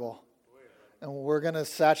open Bible. And we're going to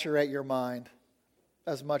saturate your mind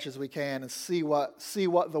as much as we can and see what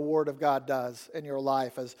the Word of God does in your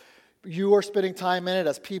life as you are spending time in it,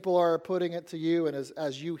 as people are putting it to you, and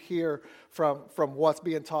as you hear from what's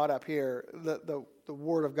being taught up here, the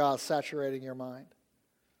Word of God saturating your mind.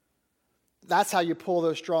 That's how you pull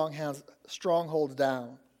those strongholds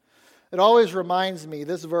down. It always reminds me,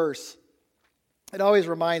 this verse, it always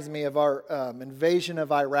reminds me of our invasion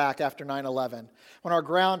of Iraq after 9/11. When our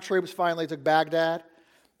ground troops finally took Baghdad,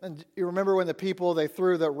 and you remember when the people, they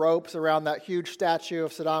threw the ropes around that huge statue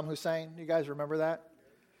of Saddam Hussein? You guys remember that?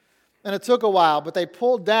 And it took a while, but they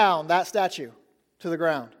pulled down that statue to the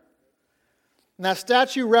ground. And that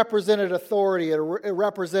statue represented authority. It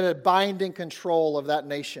represented binding control of that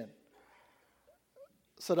nation.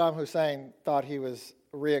 Saddam Hussein thought he was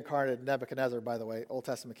reincarnated Nebuchadnezzar, by the way, Old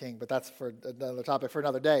Testament king, but that's for another topic for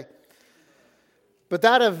another day. But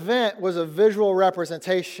that event was a visual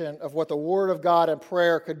representation of what the Word of God and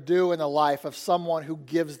prayer could do in the life of someone who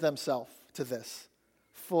gives themselves to this,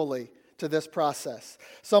 fully, to this process.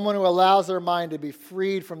 Someone who allows their mind to be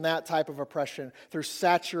freed from that type of oppression through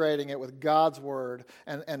saturating it with God's Word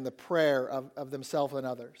and the prayer of themselves and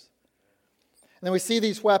others. And then we see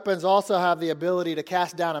these weapons also have the ability to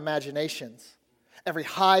cast down imaginations. Every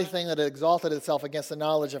high thing that exalted itself against the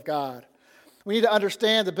knowledge of God. We need to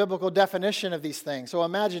understand the biblical definition of these things. So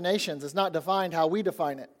imaginations is not defined how we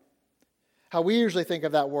define it, how we usually think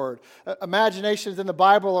of that word. Imaginations in the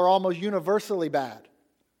Bible are almost universally bad.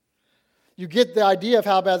 You get the idea of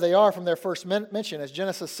how bad they are from their first mention, as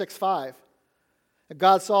Genesis 6:5.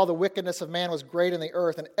 God saw the wickedness of man was great in the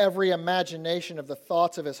earth, and every imagination of the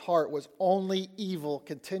thoughts of his heart was only evil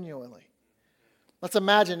continually. That's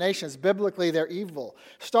imaginations. Biblically, they're evil.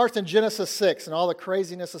 Starts in Genesis 6 and all the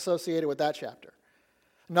craziness associated with that chapter.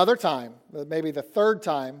 Another time, maybe the third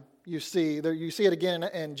time you see it again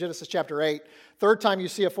in Genesis chapter 8. Third time you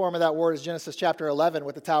see a form of that word is Genesis chapter 11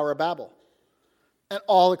 with the Tower of Babel. and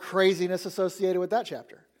all the craziness associated with that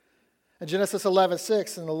chapter. In Genesis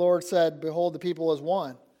 11:6, and the Lord said, behold, the people is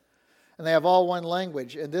one, and they have all one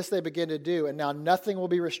language, and this they begin to do, and now nothing will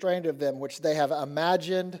be restrained of them, which they have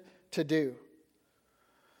imagined to do.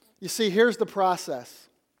 You see, here's the process.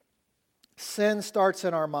 Sin starts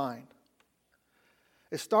in our mind.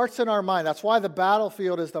 It starts in our mind. That's why the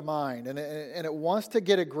battlefield is the mind. And it wants to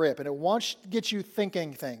get a grip. And it wants to get you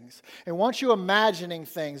thinking things. It wants you imagining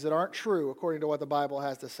things that aren't true according to what the Bible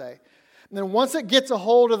has to say. And then once it gets a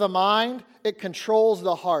hold of the mind, it controls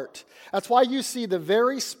the heart. That's why you see the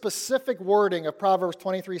very specific wording of Proverbs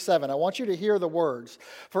 23:7. I want you to hear the words.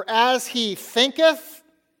 For as he thinketh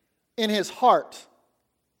in his heart,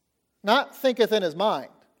 not thinketh in his mind.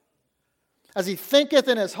 As he thinketh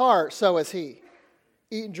in his heart, so is he.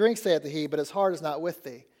 Eat and drink, saith he, but his heart is not with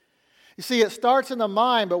thee. You see, it starts in the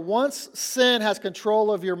mind, but once sin has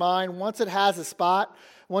control of your mind, once it has a spot,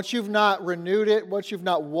 once you've not renewed it, once you've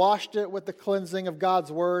not washed it with the cleansing of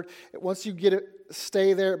God's word, once you get it,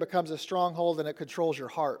 stay there, it becomes a stronghold and it controls your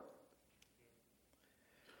heart.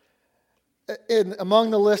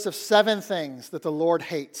 Among the list of 7 things that the Lord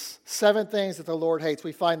hates, 7 things that the Lord hates,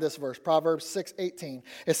 we find this verse, Proverbs 6:18.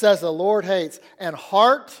 It says, the Lord hates an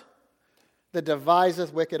heart that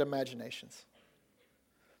deviseth wicked imaginations.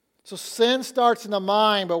 So sin starts in the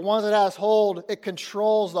mind, but once it has hold, it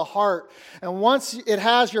controls the heart. And once it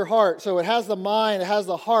has your heart, so it has the mind, it has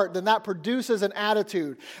the heart, then that produces an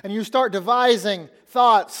attitude. And you start devising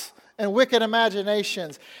thoughts and wicked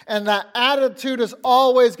imaginations. And that attitude is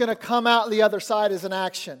always going to come out the other side as an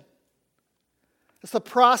action. It's the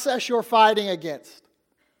process you're fighting against.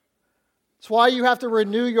 It's why you have to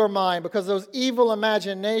renew your mind, because those evil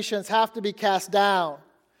imaginations have to be cast down.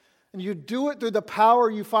 And you do it through the power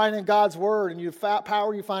you find in God's word and the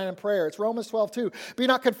power you find in prayer. It's Romans 12:2. Be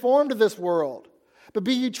not conformed to this world, but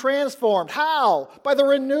be ye transformed. How? By the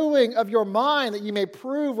renewing of your mind, that you may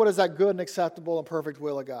prove what is that good and acceptable and perfect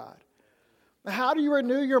will of God. Now, how do you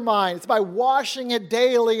renew your mind? It's by washing it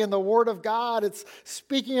daily in the Word of God. It's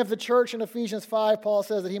speaking of the church in Ephesians 5, Paul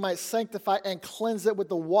says that he might sanctify and cleanse it with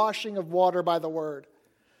the washing of water by the Word.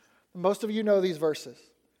 Most of you know these verses.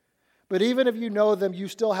 But even if you know them, you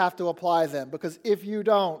still have to apply them, because if you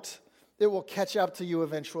don't, it will catch up to you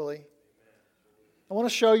eventually. I want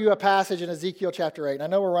to show you a passage in Ezekiel chapter 8. And I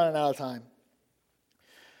know we're running out of time.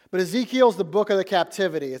 But Ezekiel's the book of the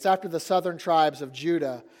captivity. It's after the southern tribes of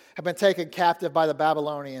Judah have been taken captive by the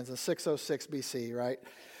Babylonians in 606 BC, right?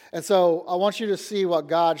 And so I want you to see what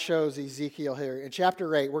God shows Ezekiel here. In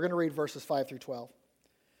chapter 8, we're going to read verses 5 through 12.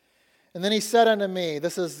 And then he said unto me,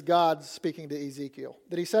 this is God speaking to Ezekiel,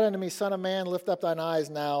 that he said unto me, Son of man, lift up thine eyes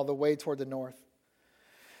now the way toward the north.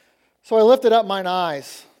 So I lifted up mine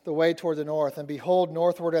eyes the way toward the north, and behold,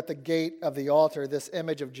 northward at the gate of the altar, this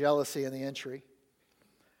image of jealousy in the entry.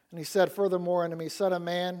 And he said furthermore unto me, Son of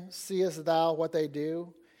man, seest thou what they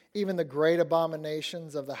do? Even the great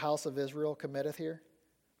abominations of the house of Israel committeth here,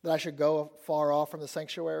 that I should go far off from the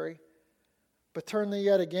sanctuary? But turn thee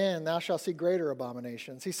yet again, and thou shalt see greater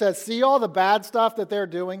abominations. He says, see all the bad stuff that they're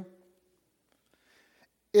doing?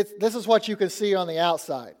 This is what you can see on the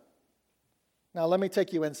outside. Now let me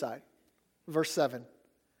take you inside. Verse 7.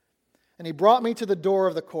 And he brought me to the door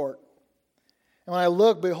of the court. And when I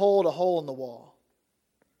looked, behold, a hole in the wall.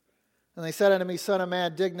 And they said unto me, Son of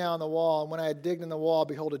man, dig now in the wall. And when I had digged in the wall,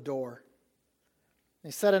 behold, a door.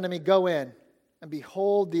 And he said unto me, Go in, and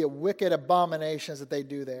behold the wicked abominations that they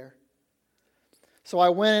do there. So I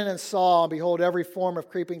went in and saw, and behold, every form of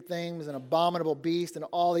creeping things, and abominable beast, and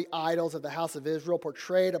all the idols of the house of Israel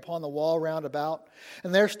portrayed upon the wall round about.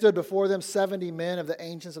 And there stood before them 70 men of the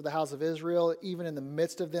ancients of the house of Israel. Even in the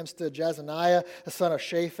midst of them stood Jezaniah, the son of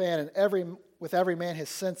Shaphan, and with every man his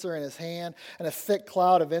censer in his hand, and a thick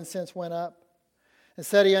cloud of incense went up. And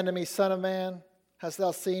said he unto me, Son of man, hast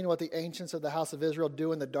thou seen what the ancients of the house of Israel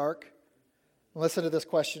do in the dark? And listen to this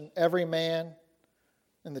question. Every man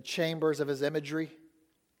in the chambers of his imagery.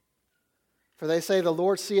 For they say, the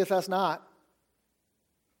Lord seeth us not.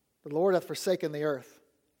 The Lord hath forsaken the earth.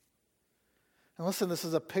 And listen, this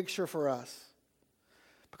is a picture for us.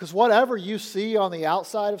 Because whatever you see on the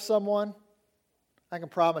outside of someone, I can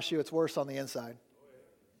promise you it's worse on the inside.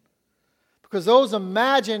 Because those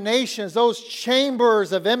imaginations, those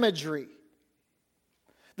chambers of imagery,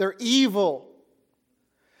 they're evil.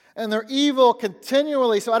 And they're evil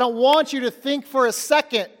continually. So I don't want you to think for a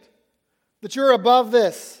second that you're above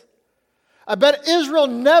this. I bet Israel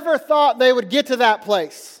never thought they would get to that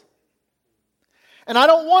place. And I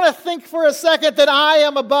don't want to think for a second that I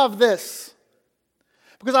am above this.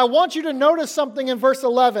 Because I want you to notice something in verse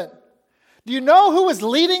 11. Do you know who is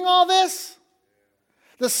leading all this?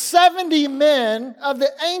 the 70 men of the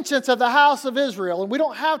ancients of the house of Israel. And we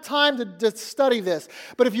don't have time to study this.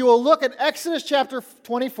 But if you will look at Exodus chapter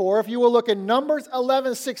 24, if you will look at Numbers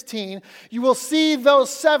 11:16, you will see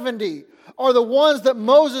those 70 are the ones that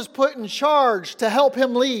Moses put in charge to help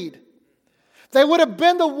him lead. They would have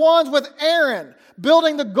been the ones with Aaron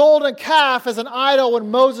building the golden calf as an idol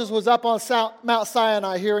when Moses was up on Mount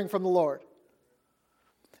Sinai hearing from the Lord.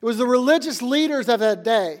 It was the religious leaders of that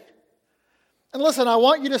day. And listen, I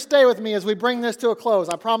want you to stay with me as we bring this to a close.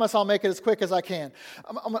 I promise I'll make it as quick as I can.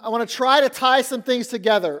 I want to try to tie some things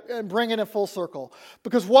together and bring it in full circle.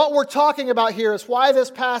 Because what we're talking about here is why this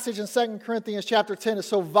passage in 2 Corinthians chapter 10 is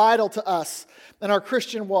so vital to us in our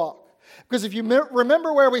Christian walk. Because if you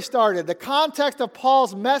remember where we started, the context of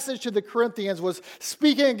Paul's message to the Corinthians was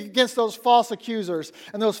speaking against those false accusers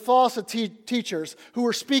and those false teachers who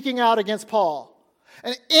were speaking out against Paul.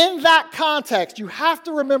 And in that context, you have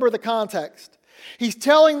to remember the context. He's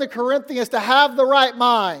telling the Corinthians to have the right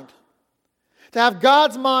mind, to have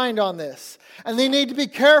God's mind on this. And they need to be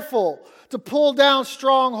careful to pull down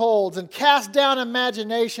strongholds and cast down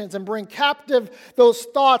imaginations and bring captive those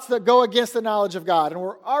thoughts that go against the knowledge of God. And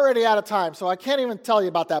we're already out of time, so I can't even tell you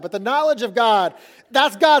about that. But the knowledge of God,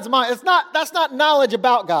 that's God's mind. That's not knowledge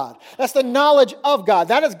about God. That's the knowledge of God.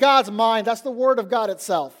 That is God's mind. That's the Word of God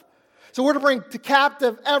itself. So we're to bring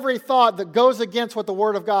captive every thought that goes against what the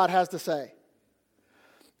Word of God has to say.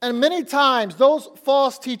 And many times, those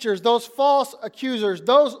false teachers, those false accusers,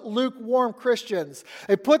 those lukewarm Christians,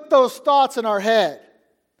 they put those thoughts in our head.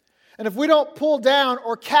 And if we don't pull down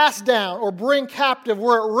or cast down or bring captive,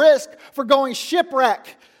 we're at risk for going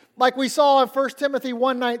shipwreck, like we saw in 1 Timothy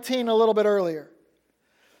 1:19 a little bit earlier.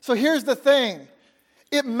 So here's the thing.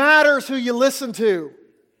 It matters who you listen to.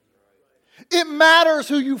 It matters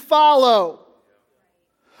who you follow.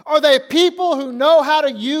 Are they people who know how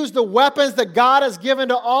to use the weapons that God has given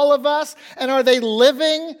to all of us? And are they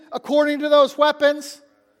living according to those weapons?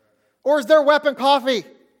 Or is their weapon coffee?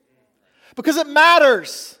 Because it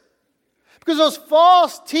matters. Because those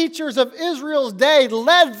false teachers of Israel's day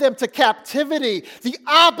led them to captivity. The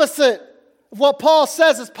opposite of what Paul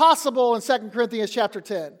says is possible in 2 Corinthians chapter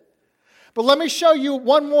 10. But let me show you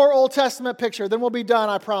one more Old Testament picture. Then we'll be done,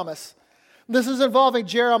 I promise. This is involving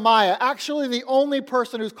Jeremiah, actually the only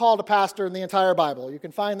person who's called a pastor in the entire Bible. You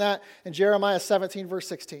can find that in Jeremiah 17, verse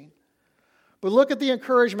 16. But look at the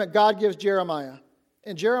encouragement God gives Jeremiah.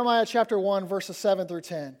 In Jeremiah chapter 1, verses 7 through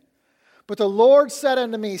 10. But the Lord said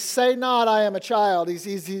unto me, say not, I am a child.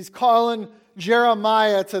 He's calling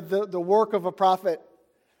Jeremiah to the work of a prophet.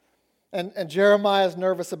 And Jeremiah is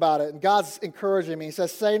nervous about it. And God's encouraging me. He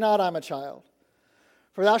says, say not, I'm a child.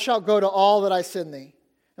 For thou shalt go to all that I send thee.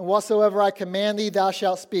 And whatsoever I command thee, thou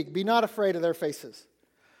shalt speak. Be not afraid of their faces.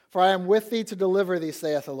 For I am with thee to deliver thee,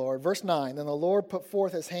 saith the Lord. Verse 9, then the Lord put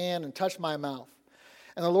forth his hand and touched my mouth.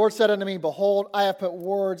 And the Lord said unto me, behold, I have put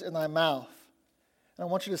words in thy mouth. And I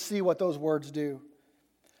want you to see what those words do.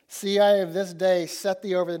 See, I have this day set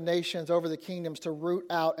thee over the nations, over the kingdoms, to root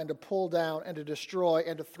out and to pull down and to destroy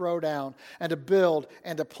and to throw down and to build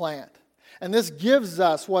and to plant. And this gives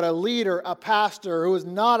us what a leader, a pastor who is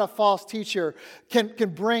not a false teacher can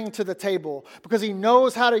bring to the table because he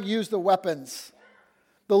knows how to use the weapons.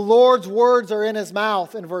 The Lord's words are in his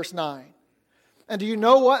mouth in verse 9. And do you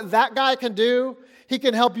know what that guy can do? He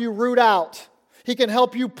can help you root out. He can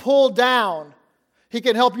help you pull down. He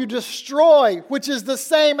can help you destroy, which is the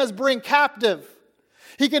same as bring captive.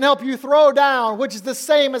 He can help you throw down, which is the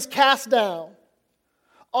same as cast down.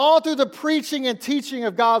 All through the preaching and teaching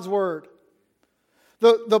of God's word.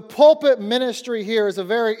 The pulpit ministry here is a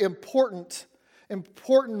very important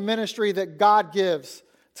ministry that God gives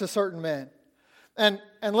to certain men. And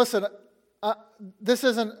listen, this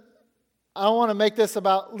isn't, I don't want to make this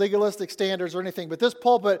about legalistic standards or anything, but this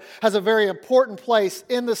pulpit has a very important place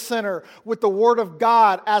in the center with the Word of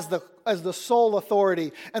God as the sole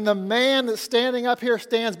authority. And the man that's standing up here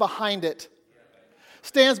stands behind it.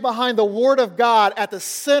 Stands behind the Word of God at the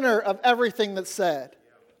center of everything that's said.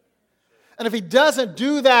 And if he doesn't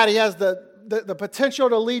do that, he has the potential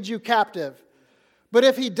to lead you captive. But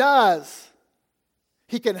if he does,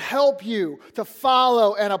 he can help you to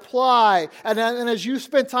follow and apply. And as you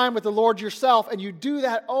spend time with the Lord yourself, and you do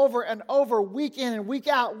that over and over, week in and week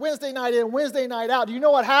out, Wednesday night in, Wednesday night out, do you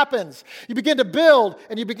know what happens? You begin to build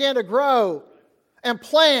and you begin to grow and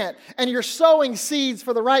plant, and you're sowing seeds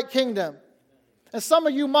for the right kingdom. And some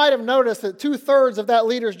of you might have noticed that 2/3 of that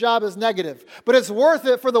leader's job is negative. But it's worth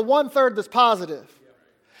it for the 1/3 that's positive.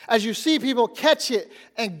 As you see people catch it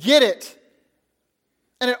and get it.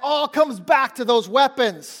 And it all comes back to those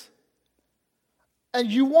weapons. And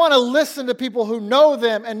you want to listen to people who know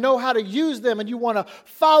them and know how to use them, and you want to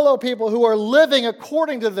follow people who are living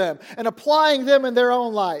according to them and applying them in their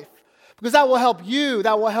own life. Because that will help you,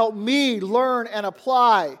 that will help me learn and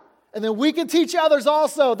apply. And then we can teach others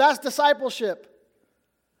also. That's discipleship.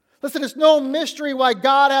 Listen, it's no mystery why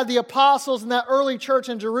God had the apostles in that early church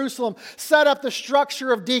in Jerusalem set up the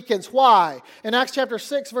structure of deacons. Why? In Acts chapter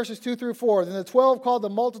 6, verses 2 through 4, then the 12 called the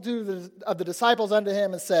multitude of the disciples unto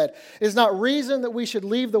him and said, It is not reason that we should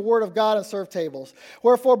leave the word of God and serve tables.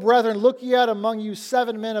 Wherefore, brethren, look ye out among you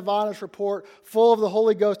 7 men of honest report, full of the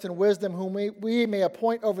Holy Ghost and wisdom, whom we may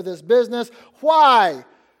appoint over this business. Why?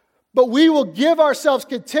 But we will give ourselves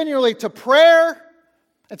continually to prayer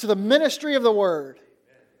and to the ministry of the word.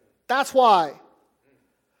 That's why.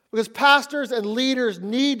 Because pastors and leaders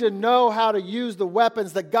need to know how to use the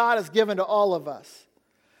weapons that God has given to all of us.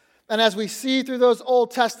 And as we see through those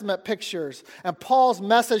Old Testament pictures and Paul's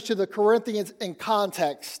message to the Corinthians in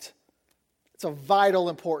context, it's of vital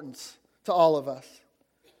importance to all of us.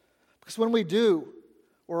 Because when we do,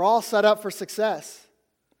 we're all set up for success.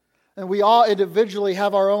 And we all individually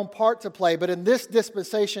have our own part to play. But in this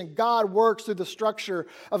dispensation, God works through the structure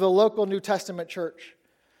of the local New Testament church.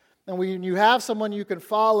 And when you have someone you can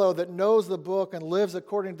follow that knows the book and lives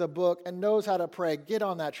according to the book and knows how to pray, get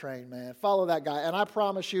on that train, man. Follow that guy. And I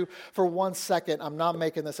promise you, for 1 second, I'm not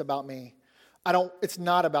making this about me. It's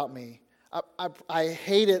not about me. I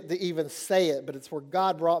hate it to even say it, but it's where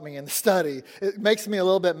God brought me in the study. It makes me a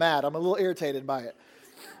little bit mad. I'm a little irritated by it.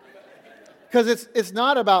 Because it's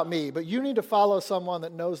not about me, but you need to follow someone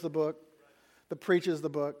that knows the book, that preaches the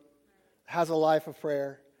book, has a life of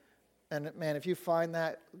prayer. And man, if you find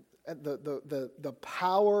that, the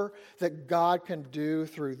power that God can do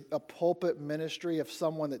through a pulpit ministry of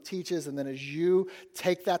someone that teaches, and then as you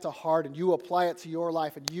take that to heart and you apply it to your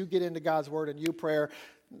life and you get into God's word and you pray,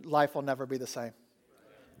 life will never be the same.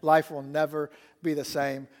 Life will never be the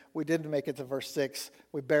same. We didn't make it to verse 6.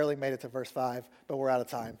 We barely made it to verse 5, but we're out of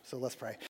time. So let's pray.